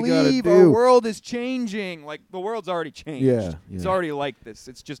 can't What do we gotta believe do?" our world is changing. Like, the world's already changed. Yeah, It's yeah. already like this.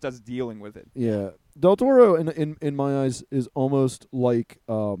 It's just us dealing with it. Yeah, Del Toro, in my eyes, is almost like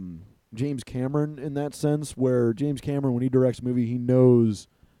James Cameron in that sense, where James Cameron, when he directs a movie, he knows,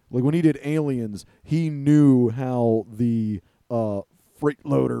 like when he did Aliens, he knew how the freight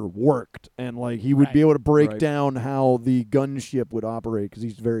loader worked, and like he would be Right. able to break Right. down how the gunship would operate because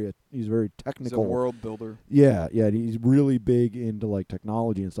he's very He's a technical. world builder. Yeah, and he's really big into like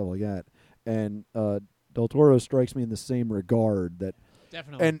technology and stuff like that. And Del Toro strikes me in the same regard that.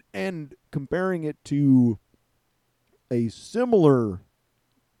 Definitely. And comparing it to a similar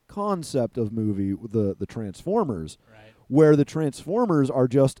concept of movie, the Transformers, right. where the Transformers are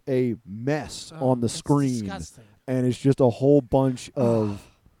just a mess Oh, on the it's screen, disgusting. and it's just a whole bunch of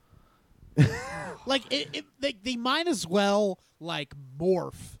Like they might as well like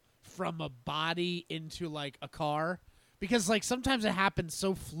morph from a body into like a car, because like sometimes it happens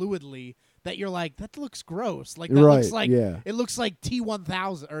so fluidly that you're like, that looks gross. Like that Right, looks like yeah. it looks like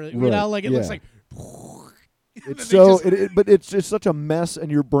T1000 or Right, like it looks yeah. like. And then it's they so just- but it's just such a mess,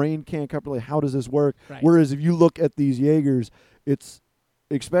 and your brain can't comprehend how does this work. Right. Whereas if you look at these Jaegers, it's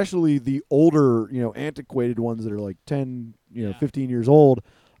especially the older, antiquated ones that are like 10, Yeah. 15 years old.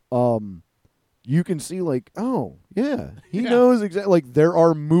 You can see like, oh yeah, he Yeah. knows exactly. Like there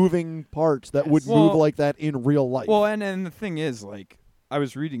are moving parts that would Yes. move Well- like that in real life. Well, and the thing is, like, I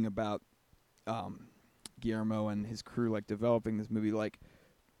was reading about Guillermo and his crew, like, developing this movie. Like,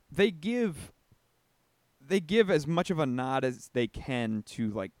 they give as much of a nod as they can to,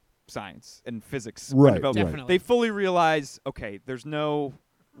 like, science and physics. when Right, developing. Definitely. They fully realize, okay, there's no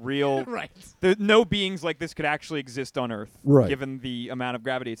real right. no beings like this could actually exist on Earth, Right. given the amount of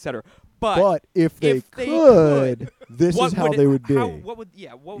gravity, etc. but if they, if they could, this what is how would they it- would be.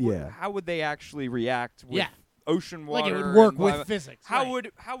 How would they actually react with Yeah. ocean water? Like it would work and blah, with blah. physics. How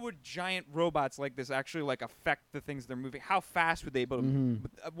right. would giant robots like this actually like affect the things they're moving? How fast would they be able to?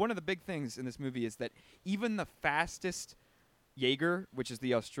 Mhm. One of the big things in this movie is that even the fastest Jaeger, which is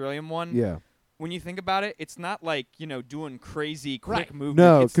the Australian one, Yeah, when you think about it, it's not like, doing crazy quick Right. movement.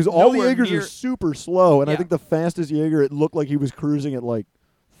 No, It's because all the nowhere Jaegers near- are super slow, and I Yeah. think the fastest Jaeger, it looked like he was cruising at like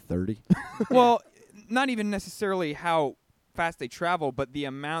 30. Well, not even necessarily how fast they travel, but the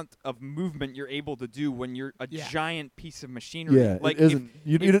amount of movement you're able to do when you're a Yeah. giant piece of machinery. Yeah, like it isn't.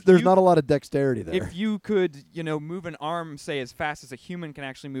 if There's you- not a lot of dexterity there. If you could, move an arm, say, as fast as a human can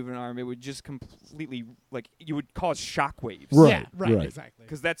actually move an arm, it would just completely, you would cause shockwaves. Right, Yeah, right, right. exactly.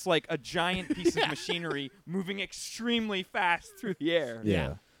 Because that's like a giant piece of machinery moving extremely fast through the air.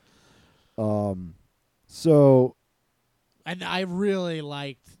 yeah. So And I really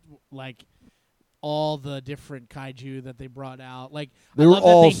liked all the different kaiju that they brought out. Like They I were love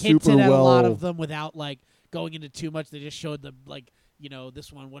all that they hinted super at a lot well- of them without going into too much. They just showed the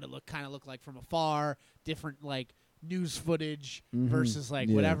this one what it kind of looked like from afar, different news footage Mhm, versus yeah.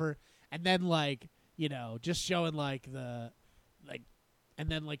 whatever, and then just showing and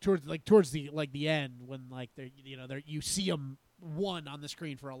then towards the end when they're you see them one on the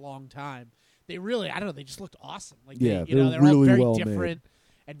screen for a long time. They really, I don't know, they just looked awesome. Yeah, they're they're all really very well made. different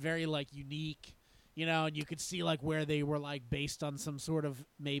and very unique. And you could see where they were based on some sort of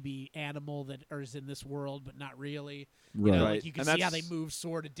maybe animal that is in this world, but not really. right. Right. You could And see how they that's- move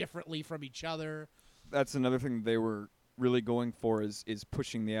sort of differently from each other. That's another thing they were really going for is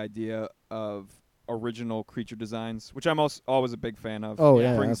pushing the idea of original creature designs, which I'm also always a big fan of. Oh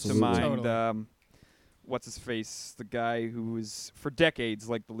Yeah. yeah, Brings absolutely. to mind, Totally. what's his face, the guy who was for decades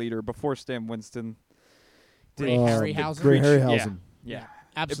the leader before Stan Winston. Ray Harryhausen? Ray Creature- Harryhausen. Yeah.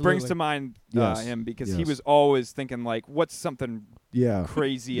 Absolutely. It brings to mind Yes, him because he yes. was always thinking what's something Yeah.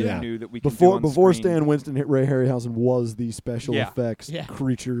 crazy Yeah. and new that we can do Before on before screen. Stan Winston hit Ray Harryhausen was the special Yeah. effects Yeah.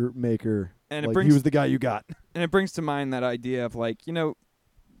 creature maker. And it he brings- was the guy you got. And it brings to mind that idea of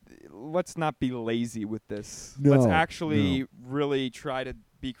let's not be lazy with this. No, Let's actually really try to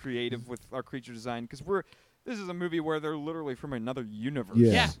be creative with our creature design because this is a movie where they're literally from another universe.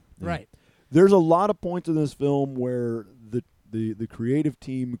 Yeah. Yeah, right. There's a lot of points in this film where the creative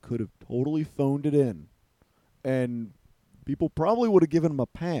team could have totally phoned it in, and people probably would have given them a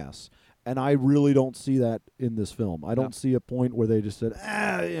pass. And I really don't see that in this film. I don't see a point where they just said,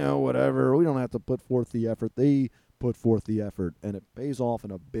 whatever. We don't have to put forth the effort. They put forth the effort, and it pays off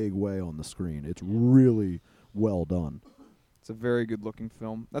in a big way on the screen. It's really well done. It's a very good looking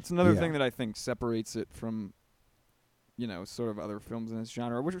film. That's another Yeah. thing that I think separates it from, sort of other films in this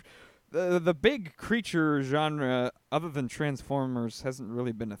genre, which the big creature genre, other than Transformers, hasn't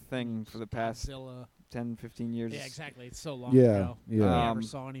really been a thing for the past Godzilla. 10, 15 years. Yeah, exactly. It's so long Yeah, ago. yeah. I never Um,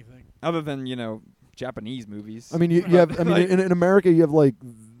 saw anything. Other than, Japanese movies. I mean, you have. I mean, Like- in America, you have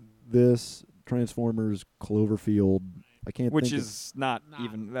this Transformers, Cloverfield. I can't. which think is not Not-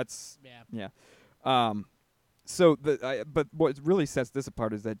 even, that's, Yeah. So but what really sets this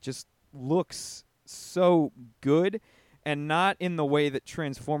apart is that it just looks so good, and not in the way that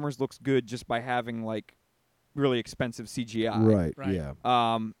Transformers looks good just by having really expensive CGI. Right. Right.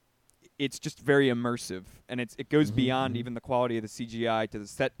 Yeah. It's just very immersive, and it goes Mhm, beyond mhm. even the quality of the CGI to the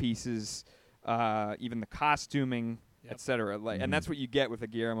set pieces, even the costuming, Yep. etc. Mhm. And that's what you get with a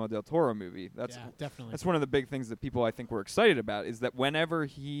Guillermo del Toro movie. That's Yeah, definitely. that's one of the big things that people I think were excited about is that whenever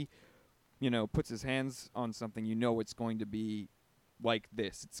he, puts his hands on something, it's going to be like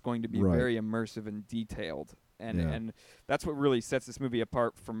this. It's going to be Right. very immersive and detailed, and Yeah. and that's what really sets this movie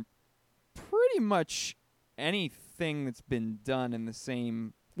apart from pretty much anything that's been done in the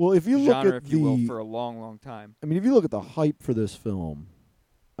same Well, if you look genre, at if you will, the, for a long, long time. I mean, if you look at the hype for this film,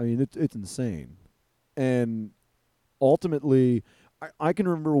 I mean, it's insane, and ultimately, I can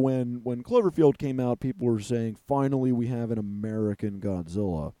remember when Cloverfield came out, people were saying, "Finally, we have an American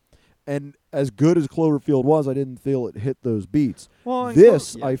Godzilla." And as good as Cloverfield was, I didn't feel it hit those beats. Well,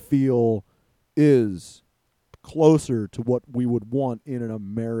 This, I feel, is closer to what we would want in an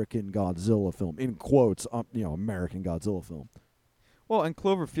American Godzilla film. In quotes, American Godzilla film. Well, and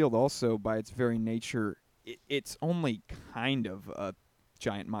Cloverfield also, by its very nature, it's only kind of a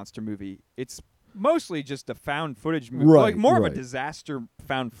giant monster movie. It's mostly just a found footage movie, Right, more of right. a disaster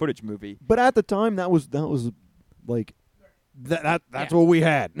found footage movie. But at the time, that was like that's Yeah. what we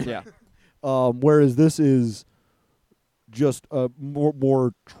had. Yeah, Whereas this is just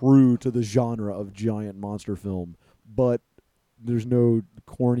more true to the genre of giant monster film, but there's no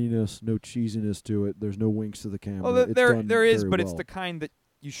corniness, no cheesiness to it. There's no winks to the camera. well, It's done there is, very but it's well. the kind that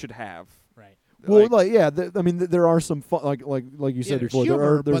you should have. Right. Well, I mean, there are some fun, like you said before.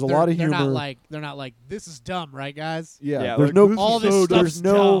 Humor, There's a but lot of they're humor. They're not like this is dumb, right, guys? Yeah, Yeah, there's like, no this is all this there's stuff's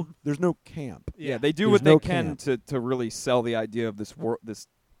no dumb. there's no camp. Yeah, they do There's what they no can camp. to really sell the idea of this this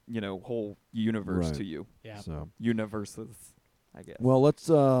whole universe Right. to you. Yeah. So Universes, I guess. well, let's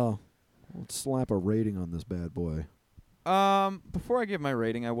Let's slap a rating on this bad boy. Before I give my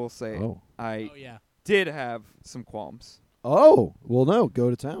rating, I will say I Oh yeah. did have some qualms. Oh, well, no, go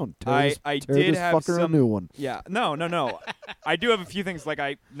to town. Tear I tear did this have fucker some a new one. Yeah, no. I do have a few things.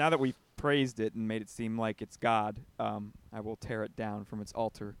 Like now that we've praised it and made it seem like it's God, I will tear it down from its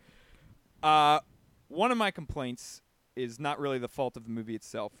altar. One of my complaints is not really the fault of the movie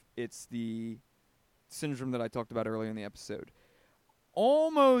itself. It's the syndrome that I talked about earlier in the episode.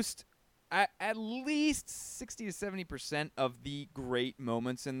 Almost at least 60 to 70% of the great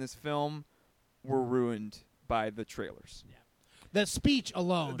moments in this film were ruined by the trailers. Yeah. The speech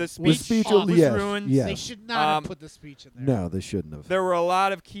alone. The was speech awful. was yes, ruined. yes. They should not have put the speech in there. No, they shouldn't have. There were a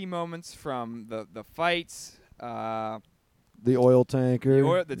lot of key moments from the fights. The oil tanker. The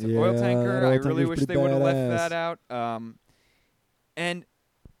oil tanker. that I oil really tanker's wish pretty they would have left badass. that out. And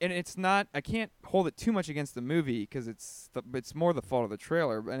it's not. I can't hold it too much against the movie because it's more the fault of the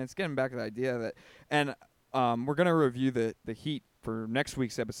trailer. And it's getting back to the idea that, and we're gonna review the Heat for next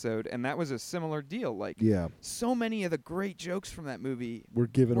week's episode, and that was a similar deal. Like, Yeah, so many of the great jokes from that movie we're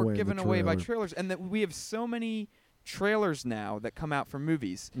given were away. in given the away by trailer. trailers, and that we have so many trailers now that come out for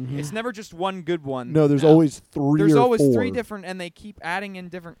movies. Mhm. It's never just one good one. No, there's No. always three. There's or always four. 3 different, and they keep adding in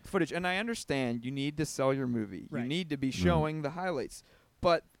different footage. And I understand you need to sell your movie. You Right. need to be showing the highlights.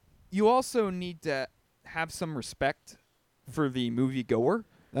 But you also need to have some respect for the moviegoer.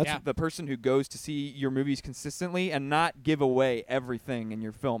 That's Yeah. The person who goes to see your movies consistently and not give away everything in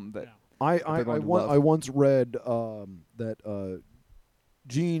your film that No. I going to love. I once read that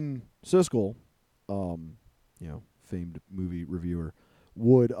Gene Siskel, famed movie reviewer,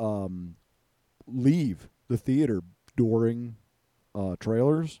 would leave the theater during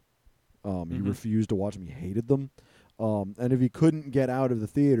trailers. He Mhm. refused to watch them. He hated them. And if he couldn't get out of the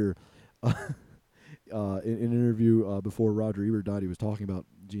theater, in an interview before Roger Ebert died, he was talking about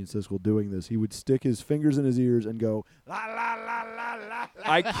Gene Siskel doing this. He would stick his fingers in his ears and go, la, la, la, la, la.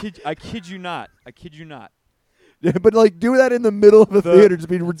 I kid you not. I kid you not. Yeah, but like do that in the middle of a The- theater, just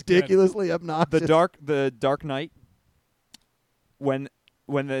being ridiculously obnoxious. The Dark Knight. When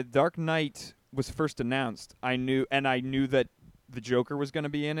the Dark Knight was first announced, I knew that the Joker was going to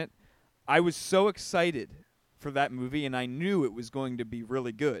be in it. I was so excited for that movie, and I knew it was going to be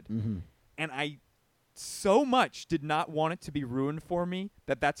really good. Mm-hmm. And I so much did not want it to be ruined for me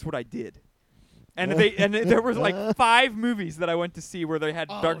that's what I did. And there was like 5 movies that I went to see where they had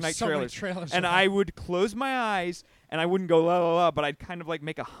Oh, Dark Knight so many trailers. trailers. And I would close my eyes and I wouldn't go la la la, but I'd kind of like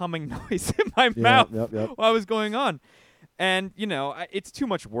make a humming noise in my mouth Yep. while it was going on. And, it's too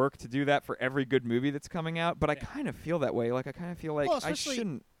much work to do that for every good movie that's coming out, but I kind of feel that way. Like, I kind of feel like Well, I especially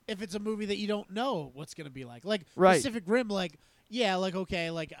shouldn't. if it's a movie that you don't know what's going to be like. Like Right. Pacific Rim, like, yeah, like, okay,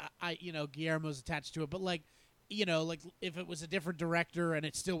 like, I Guillermo's attached to it, but, like, like, if it was a different director and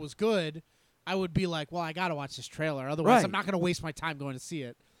it still was good, I would be like, well, I got to watch this trailer. Otherwise, Right. I'm not going to waste my time going to see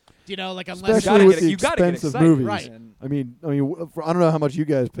it. Like, unless Especially with get- the you gotta get expensive excited. movies. Right. And I mean, I don't know how much you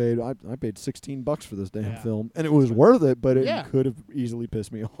guys paid. I paid $16 for this damn Yeah. film, and it was worth it. But it Yeah. could have easily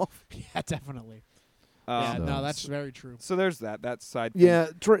pissed me off. yeah, definitely. um, No, So- that's very true. So there's that side thing. Yeah,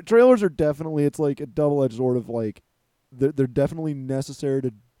 trailers are definitely. It's like a double-edged sword of like, they're definitely necessary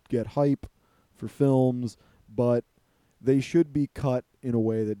to get hype for films, but they should be cut in a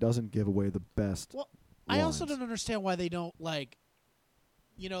way that doesn't give away the best. Well, I also lines. don't understand why they don't like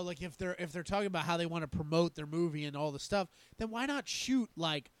like if they're talking about how they want to promote their movie and all the stuff, then why not shoot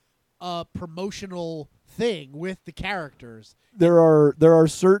like a promotional thing with the characters? There are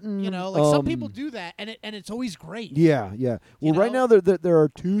certain Like some people do that and it's always great. Yeah. Well, right know? now there are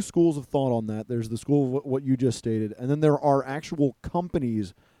 2 schools of thought on that. There's the school of what you just stated, and then there are actual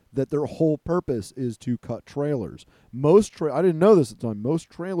companies that their whole purpose is to cut trailers. I didn't know this at the time. Most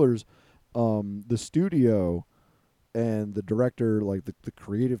trailers, the studio and the director, like the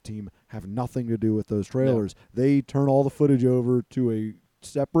creative team, have nothing to do with those trailers. They turn all the footage over to a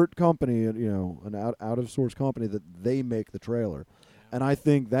separate company, an out of source company that they make the trailer. And I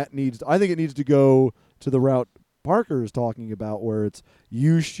think it needs to go to the route Parker is talking about, where it's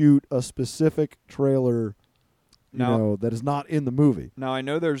you shoot a specific trailer, that is not in the movie. Now, I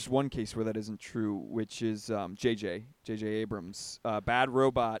know there's one case where that isn't true, which is J.J. Abrams. Bad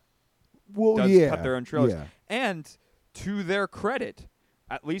Robot Well, does yeah, cut their own trailers. Yeah. And to their credit,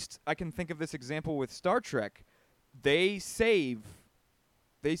 at least I can think of this example with Star Trek, they save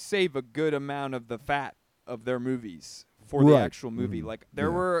a good amount of the fat of their movies for the Right. actual movie. Mhm. Like there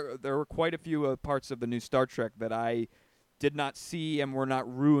Yeah. were quite a few parts of the new Star Trek that I did not see and were not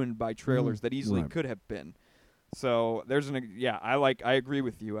ruined by trailers that easily Right. could have been. So there's I agree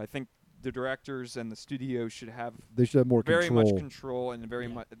with you. I think the directors and the studio should have They should have more very control. much control and very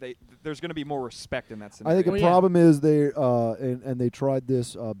Yeah. much. There's going to be more respect in that I scenario. think the Well, yeah. problem is they and they tried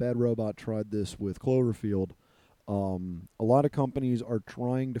this. Bad Robot tried this with Cloverfield. A lot of companies are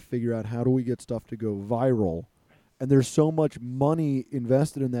trying to figure out how do we get stuff to go viral, and there's so much money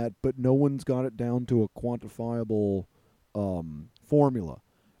invested in that, but no one's got it down to a quantifiable formula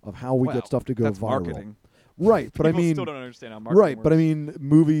of how we Well, get stuff to go that's viral. marketing. Right, but I People mean, still don't understand how marketing right, but I works. mean,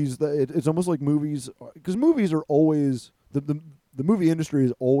 movies. It's almost like movies, because movies are always the movie industry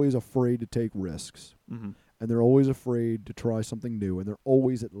is always afraid to take risks. Mhm. And they're always afraid to try something new, and they're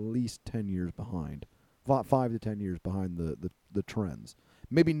always at least 10 years behind, 5 to 10 years behind the trends.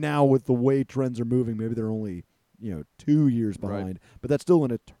 Maybe now with the way trends are moving, maybe they're only 2 years Right. behind, but that's still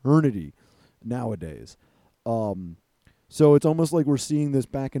an eternity nowadays. So it's almost like we're seeing this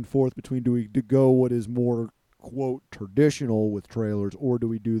back and forth between do we go what is more quote traditional with trailers, or do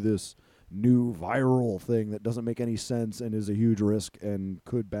we do this new viral thing that doesn't make any sense and is a huge risk and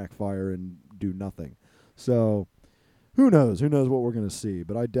could backfire and do nothing. So, who knows? Who knows what we're going to see?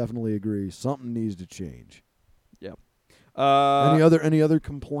 But I definitely agree. Something needs to change. Any other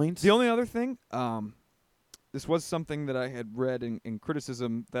complaints? The only other thing, this was something that I had read in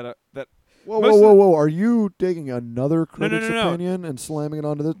criticism that whoa, most of whoa! Are you taking another critic's no. opinion and slamming it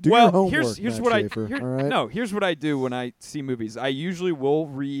onto this? Do well, your homework, here's Matt what Schaefer, here- all right? no, here's what I do when I see movies. I usually will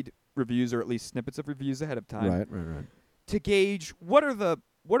read reviews or at least snippets of reviews ahead of time Right. to gauge what are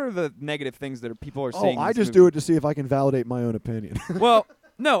the negative things that people are Oh, saying. I just do it to see if I can validate my own opinion. Well,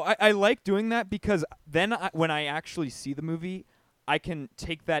 no, I like doing that because then when I actually see the movie, I can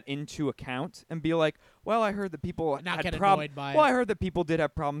take that into account and be like, well, I heard that people Not had get problems. annoyed by Well, it. I heard that people did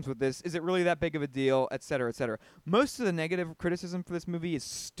have problems with this. Is it really that big of a deal, et cetera, et cetera? Most of the negative criticism for this movie is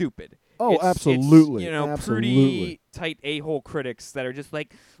stupid. Oh, It's- absolutely, It's, absolutely. pretty tight a-hole critics that are just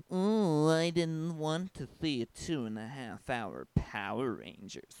like, Oh, I didn't want to see a 2.5-hour Power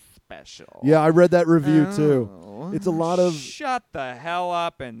Rangers special. Yeah, I read that review too. Oh. It's a lot of shut the hell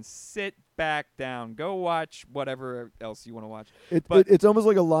up and sit back down. Go watch whatever else you want to watch. But- it's almost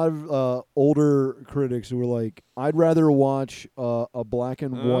like a lot of older critics who were like, I'd rather watch a black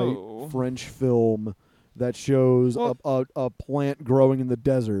and white Oh. French film that shows Well- a plant growing in the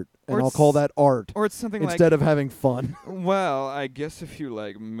desert, and Or I'll call it's- that art Or it's something instead of having fun. well, I guess if you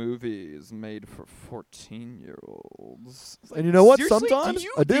like movies made for 14-year-olds. And you know what? Seriously? Sometimes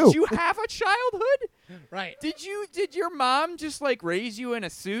I do. Did you have a childhood? Right. Did your mom just like raise you in a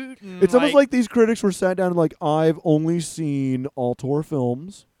suit? And, It's almost like these critics were sat down and like, I've only seen auteur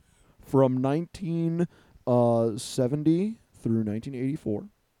films from 1970 through 1984.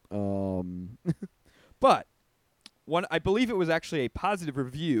 But I believe it was actually a positive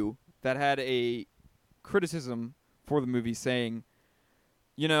review that had a criticism for the movie saying,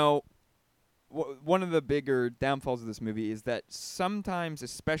 one of the bigger downfalls of this movie is that sometimes,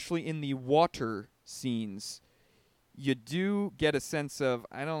 especially in the water scenes, you do get a sense of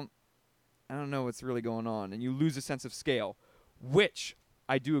I don't know what's really going on, and you lose a sense of scale, which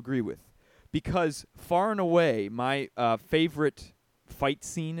I do agree with, because far and away my favorite fight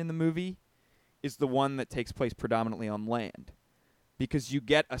scene in the movie is the one that takes place predominantly on land, because you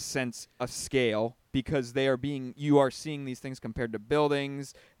get a sense of scale, because you are seeing these things compared to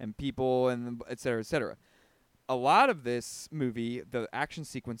buildings and people and et cetera, et cetera. A lot of this movie, the action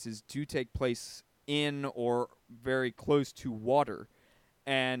sequences do take place in or very close to water.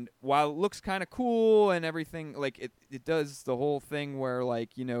 And while it looks kind of cool and everything, like it does the whole thing where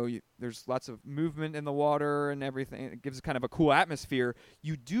there's lots of movement in the water and everything. It gives kind of a cool atmosphere.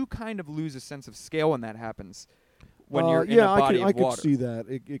 You do kind of lose a sense of scale when that happens. When you're in a body I of water. could see that.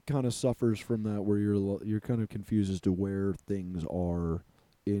 It kind of suffers from that, where you're kind of confused as to where things are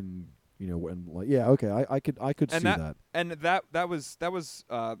in when I could see that. And that was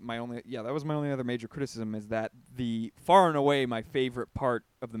my only other major criticism, is that the far and away my favorite part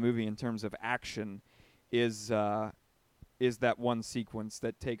of the movie in terms of action is that one sequence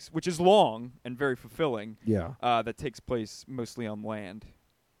which is long and very fulfilling. Yeah. That takes place mostly on land.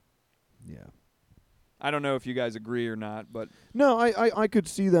 Yeah. I don't know if you guys agree or not, but No, I could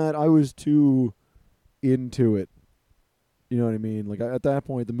see that. I was too into it. You know what I mean? Like at that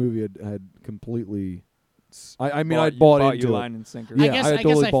point, the movie had completely. I bought into you it. line and sinker. Yeah, I guess I I,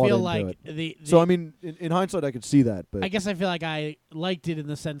 totally bought feel into like it. the So I mean, in hindsight, I could see that, but I guess I feel like I liked it in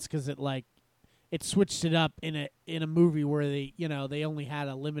the sense because it switched it up in a movie where they only had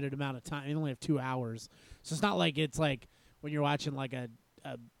a limited amount of time. They only have 2 hours, so it's not like it's like when you're watching like an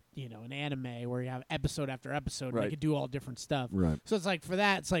anime where you have episode after episode and Right. they could do all different stuff. right. So it's like for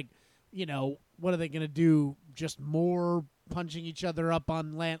that, it's like what are they gonna do? Just more punching each other up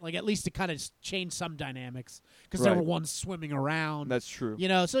on land. Like at least it kind of changed some dynamics because there Right. were ones swimming around. That's true. You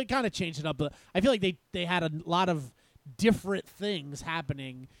know, so it kind of changed it up. But I feel like they had a lot of different things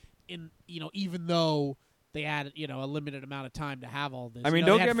happening in, you know, even though they had, you know, a limited amount of time to have all this. I mean, You know,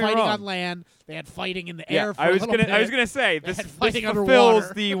 don't they had get me fighting wrong. on land. They had fighting in the Yeah, air. For I a was little gonna bit. say They this had this fighting fulfills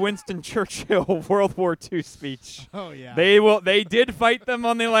underwater. the Winston Churchill World War II speech. Oh yeah. They did fight them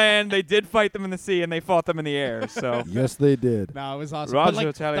on the land, they did fight them in the sea, and they fought them in the air. So Yes, they did. No, it was awesome. Roger, but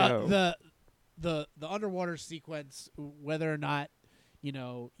like tally ho. the underwater sequence, whether or not you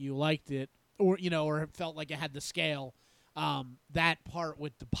know you liked it or you know or it felt like it had the scale, that part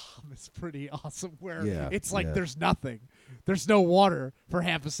with the bomb is pretty awesome. Where Yeah, it's like yeah. there's nothing, there's no water for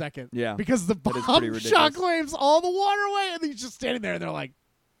half a second. Yeah, because the that is bomb pretty ridiculous. shockwaves all the water away, and he's just standing there, and they're like.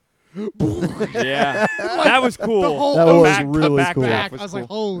 yeah, that was cool. The whole That The was back- the really back cool. back I was cool. like,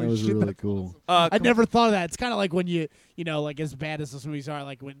 holy That was shit, really that's cool. awesome. I I never thought of that. It's kind of like when you know, like as bad as those movies are,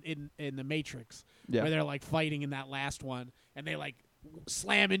 like when in the Matrix, Yeah. where they're like fighting in that last one, and they like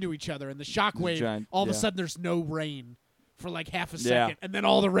slam into each other, and the shockwave, giant- all of a yeah. sudden there's no rain for like half a Yeah. second, and then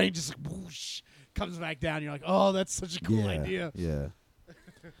all the rain just whoosh comes back down. You're like, oh, that's such a cool idea. Yeah.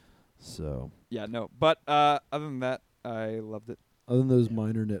 So, Yeah, no. But other than that, I loved it. other than those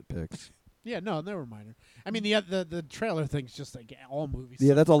minor nitpicks, Yeah, no, they were minor. I mean, the trailer thing's just like all movies.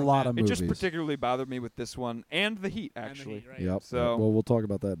 yeah, that's a from lot that. of It movies. just particularly bothered me with this one and the heat, And the actually. heat, right? Yep. So- well, we'll talk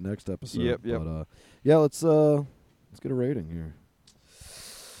about that next episode. Yep. But yeah, let's get a rating here.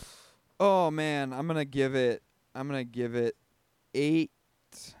 Oh man, I'm gonna give it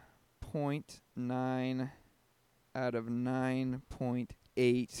 8.9 out of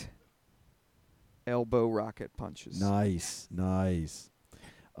 9.8 elbow rocket punches. Nice.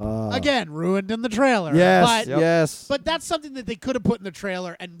 Again, ruined in the trailer. Yes. but Yep. Yes. But that's something that they could have put in the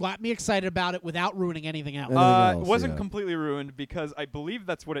trailer and got me excited about it without ruining anything else. Anything It else, wasn't yeah. completely ruined because I believe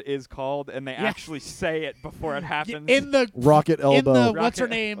that's what it is called, and they Yeah. actually say it before it happens. In the Rocket in elbow. the what's her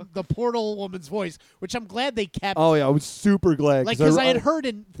Rocket- name, the portal woman's voice, which I'm glad they kept. Oh yeah, I was super glad like because I had heard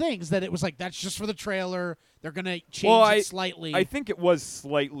in things that it was like that's just for the trailer. They're gonna change Well, it slightly. I think it was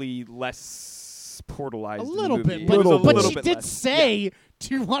slightly less portalized. a in the little movie. bit, It but, was a Little but little she bit did less. say,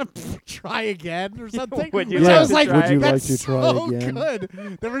 "Do you want to try again or something?" Would you Which like I was to like, try Would you like "That's to try so again?"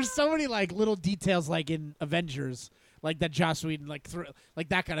 good." There were so many like little details, like in Avengers, like that Joss Whedon like like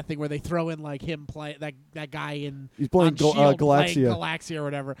that kind of thing, where they throw in like him play that guy in He's playing on Shield playing Galaxia. Galaxia or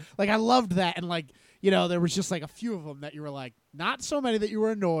whatever. Like I loved that, and like you know, there was just like a few of them that you were like, not so many that you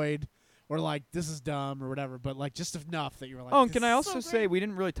were annoyed or like this is dumb or whatever, but like just enough that you were like. Oh, and "This can I is also so say great." we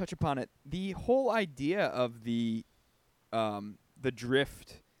didn't really touch upon it? The whole idea of the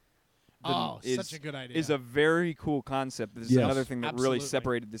drift. Oh, such a good idea. Is a very cool concept. This is Yes. another thing that really Absolutely.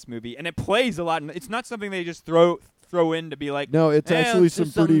 separated this movie, and it plays a lot. It's not something they just throw in to be like. No, it's actually let's do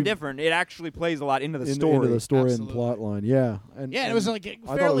some something pretty different. It actually plays a lot into the into story. the story and Absolutely. plot line. Yeah, and Yeah, and it was like a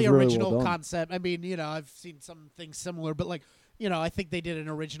thought it fairly was really original well done. concept. I mean, you know, I've seen some things similar, but like, you know, I think they did an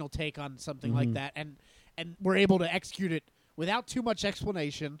original take on something like Mhm. that, and were able to execute it without too much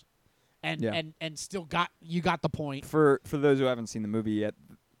explanation, and Yeah. and still got the point. For those who haven't seen the movie yet,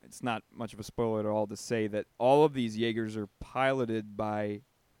 it's not much of a spoiler at all to say that all of these Jaegers are piloted by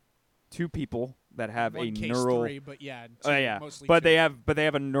two people that have One a case neural. three, but yeah, Oh yeah, mostly but two. they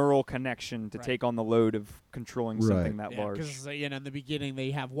have a neural connection to Right. take on the load of controlling Right. something that Yeah, large. because you know, in the beginning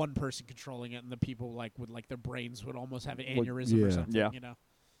they have one person controlling it, and the people like would like their brains would almost have an Well, aneurysm yeah. or something. Yeah. You know,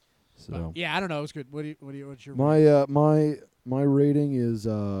 so but, yeah, I don't know. It was good. What's your my rating is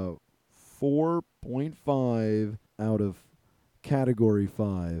 4.5 out of Category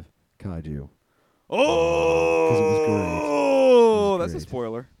 5 Kaiju. Oh, 'Cause it was great. Oh, It was that's a great.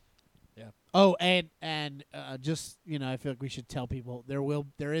 spoiler. Oh, and just you know, I feel like we should tell people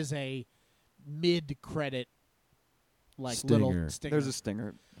there is a mid-credit like little Stinger. stinger. There's a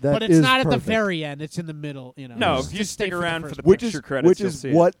stinger. That but it's is not at the perfect. very end. It's in the middle. You know. No, Just if you stay stick for around first for the one. picture credits, which you'll is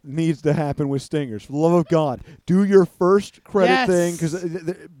see it. what needs to happen with stingers. For the love of God, do your first credit Yes. thing because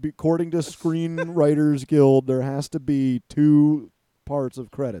according to Screenwriters Guild, there has to be 2 parts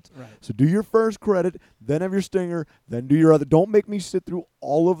of credits. Right. So do your first credit, then have your stinger, then do your other. Don't make me sit through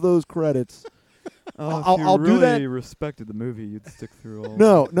all of those credits. I'll do that. Respected the movie, you'd stick through all.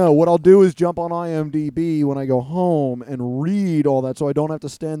 No. What I'll do is jump on IMDb when I go home and read all that, so I don't have to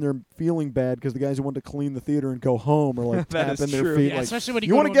stand there feeling bad because the guys who want to clean the theater and go home are like That is tapping their true. feet. Yeah, like, especially when you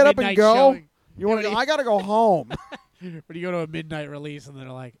you wanna go to get a up and midnight go? showing. you want to? Yeah, I gotta go home. When you go to a midnight release and they're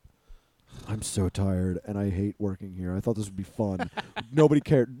like, I'm so tired and I hate working here. I thought this would be fun. Nobody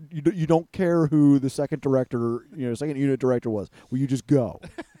cared. You don't care who the second unit director was. Will you just go?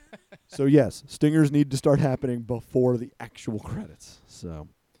 So yes, stingers need to start happening before the actual credits. So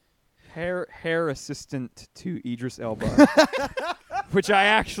Hair assistant to Idris Elba, which I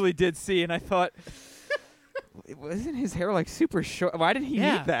actually did see, and I thought, wasn't his hair like super short? Why did he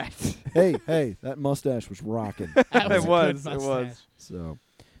Yeah. need that? hey, that mustache was rocking. That It a good was, it mustache. was. So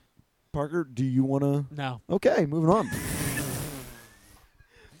Parker, do you want to? No. Okay, moving on.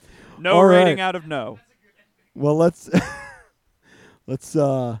 No All rating right. out of no. Well, let's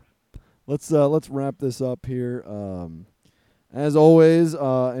wrap this up here. As always,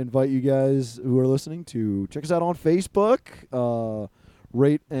 invite you guys who are listening to check us out on Facebook.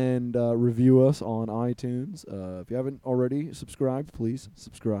 Rate and review us on iTunes. If you haven't already subscribed, please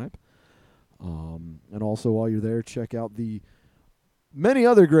subscribe. And also, while you're there, check out the many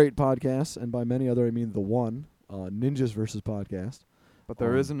other great podcasts, and by many other I mean the one, Ninjas versus Podcast. But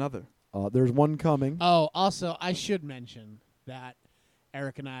there is another. There's one coming. Oh, also, I should mention that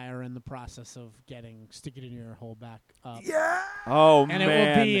Eric and I are in the process of getting Stick It In Your Hole back up. Oh, And it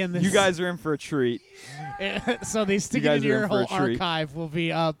man. will be in this- You guys are in for a treat. So the Stick It guys In are Your in for a Hole treat. archive will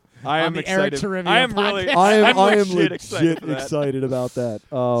be up I on am the excited. Eric Toribio I am really, podcast. I am I'm legit legit excited for that. excited about that.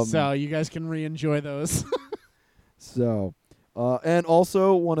 So you guys can re-enjoy those. So, and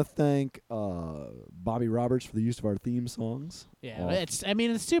also want to thank Bobby Roberts for the use of our theme songs. Yeah, Oh.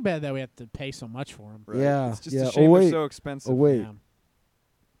 it's too bad that we have to pay so much for them. Right. Yeah, It's just yeah. a shame Oh, they're wait. so expensive. Oh wait, Yeah.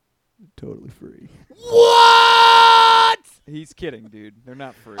 totally free. What? He's kidding, dude. They're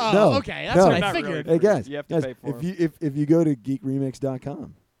not free. Oh, No, okay. That's no. what They're I not figured. really Hey guys, You have to guys, pay for if you go to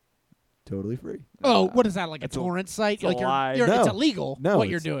geekremix.com, totally free. Oh, what is that, like a It's a- torrent site? it's a like lie. It's No. illegal. No, what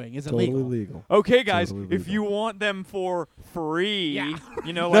you're it's doing is Totally illegal. legal. Okay, guys, Totally if you legal. want them for free, Yeah.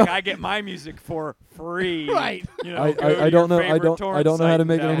 you know, like I get my music for free. Right. You know, I go to don't your know. I favorite don't torrent know how site to and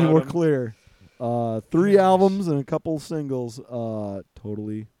make it any download more 'em. clear. 3 Gosh. albums and a couple singles.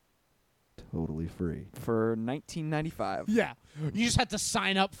 Totally free. For $19.95. Yeah. You just have to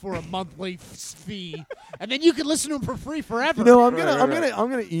sign up for a monthly fee, and then you can listen to them for free forever. You know, I'm Right, gonna right. I'm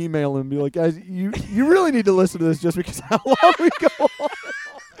gonna email him and be like, guys, you really need to listen to this just because how long we go on.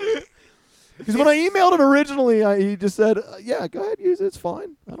 Because when I emailed him originally, he just said, "Yeah, go ahead, use it. It's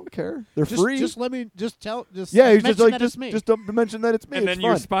fine. I don't care. They're free." Just let me tell. Just yeah, he's mention just like that it's me. just don't mention that it's me. And it's then you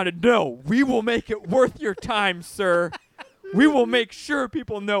fine. responded, "No, we will make it worth your time, sir. We will make sure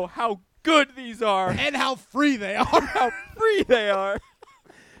people know how good these are, and how free they are. how free they are."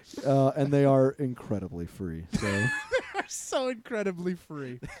 And they are incredibly free. So, They're so incredibly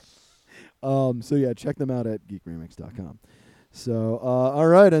free. so yeah, check them out at geekremix.com. So, all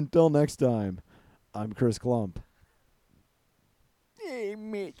right, until next time, I'm Chris Klump. Hey,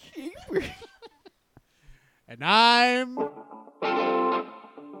 Mitch. And I'm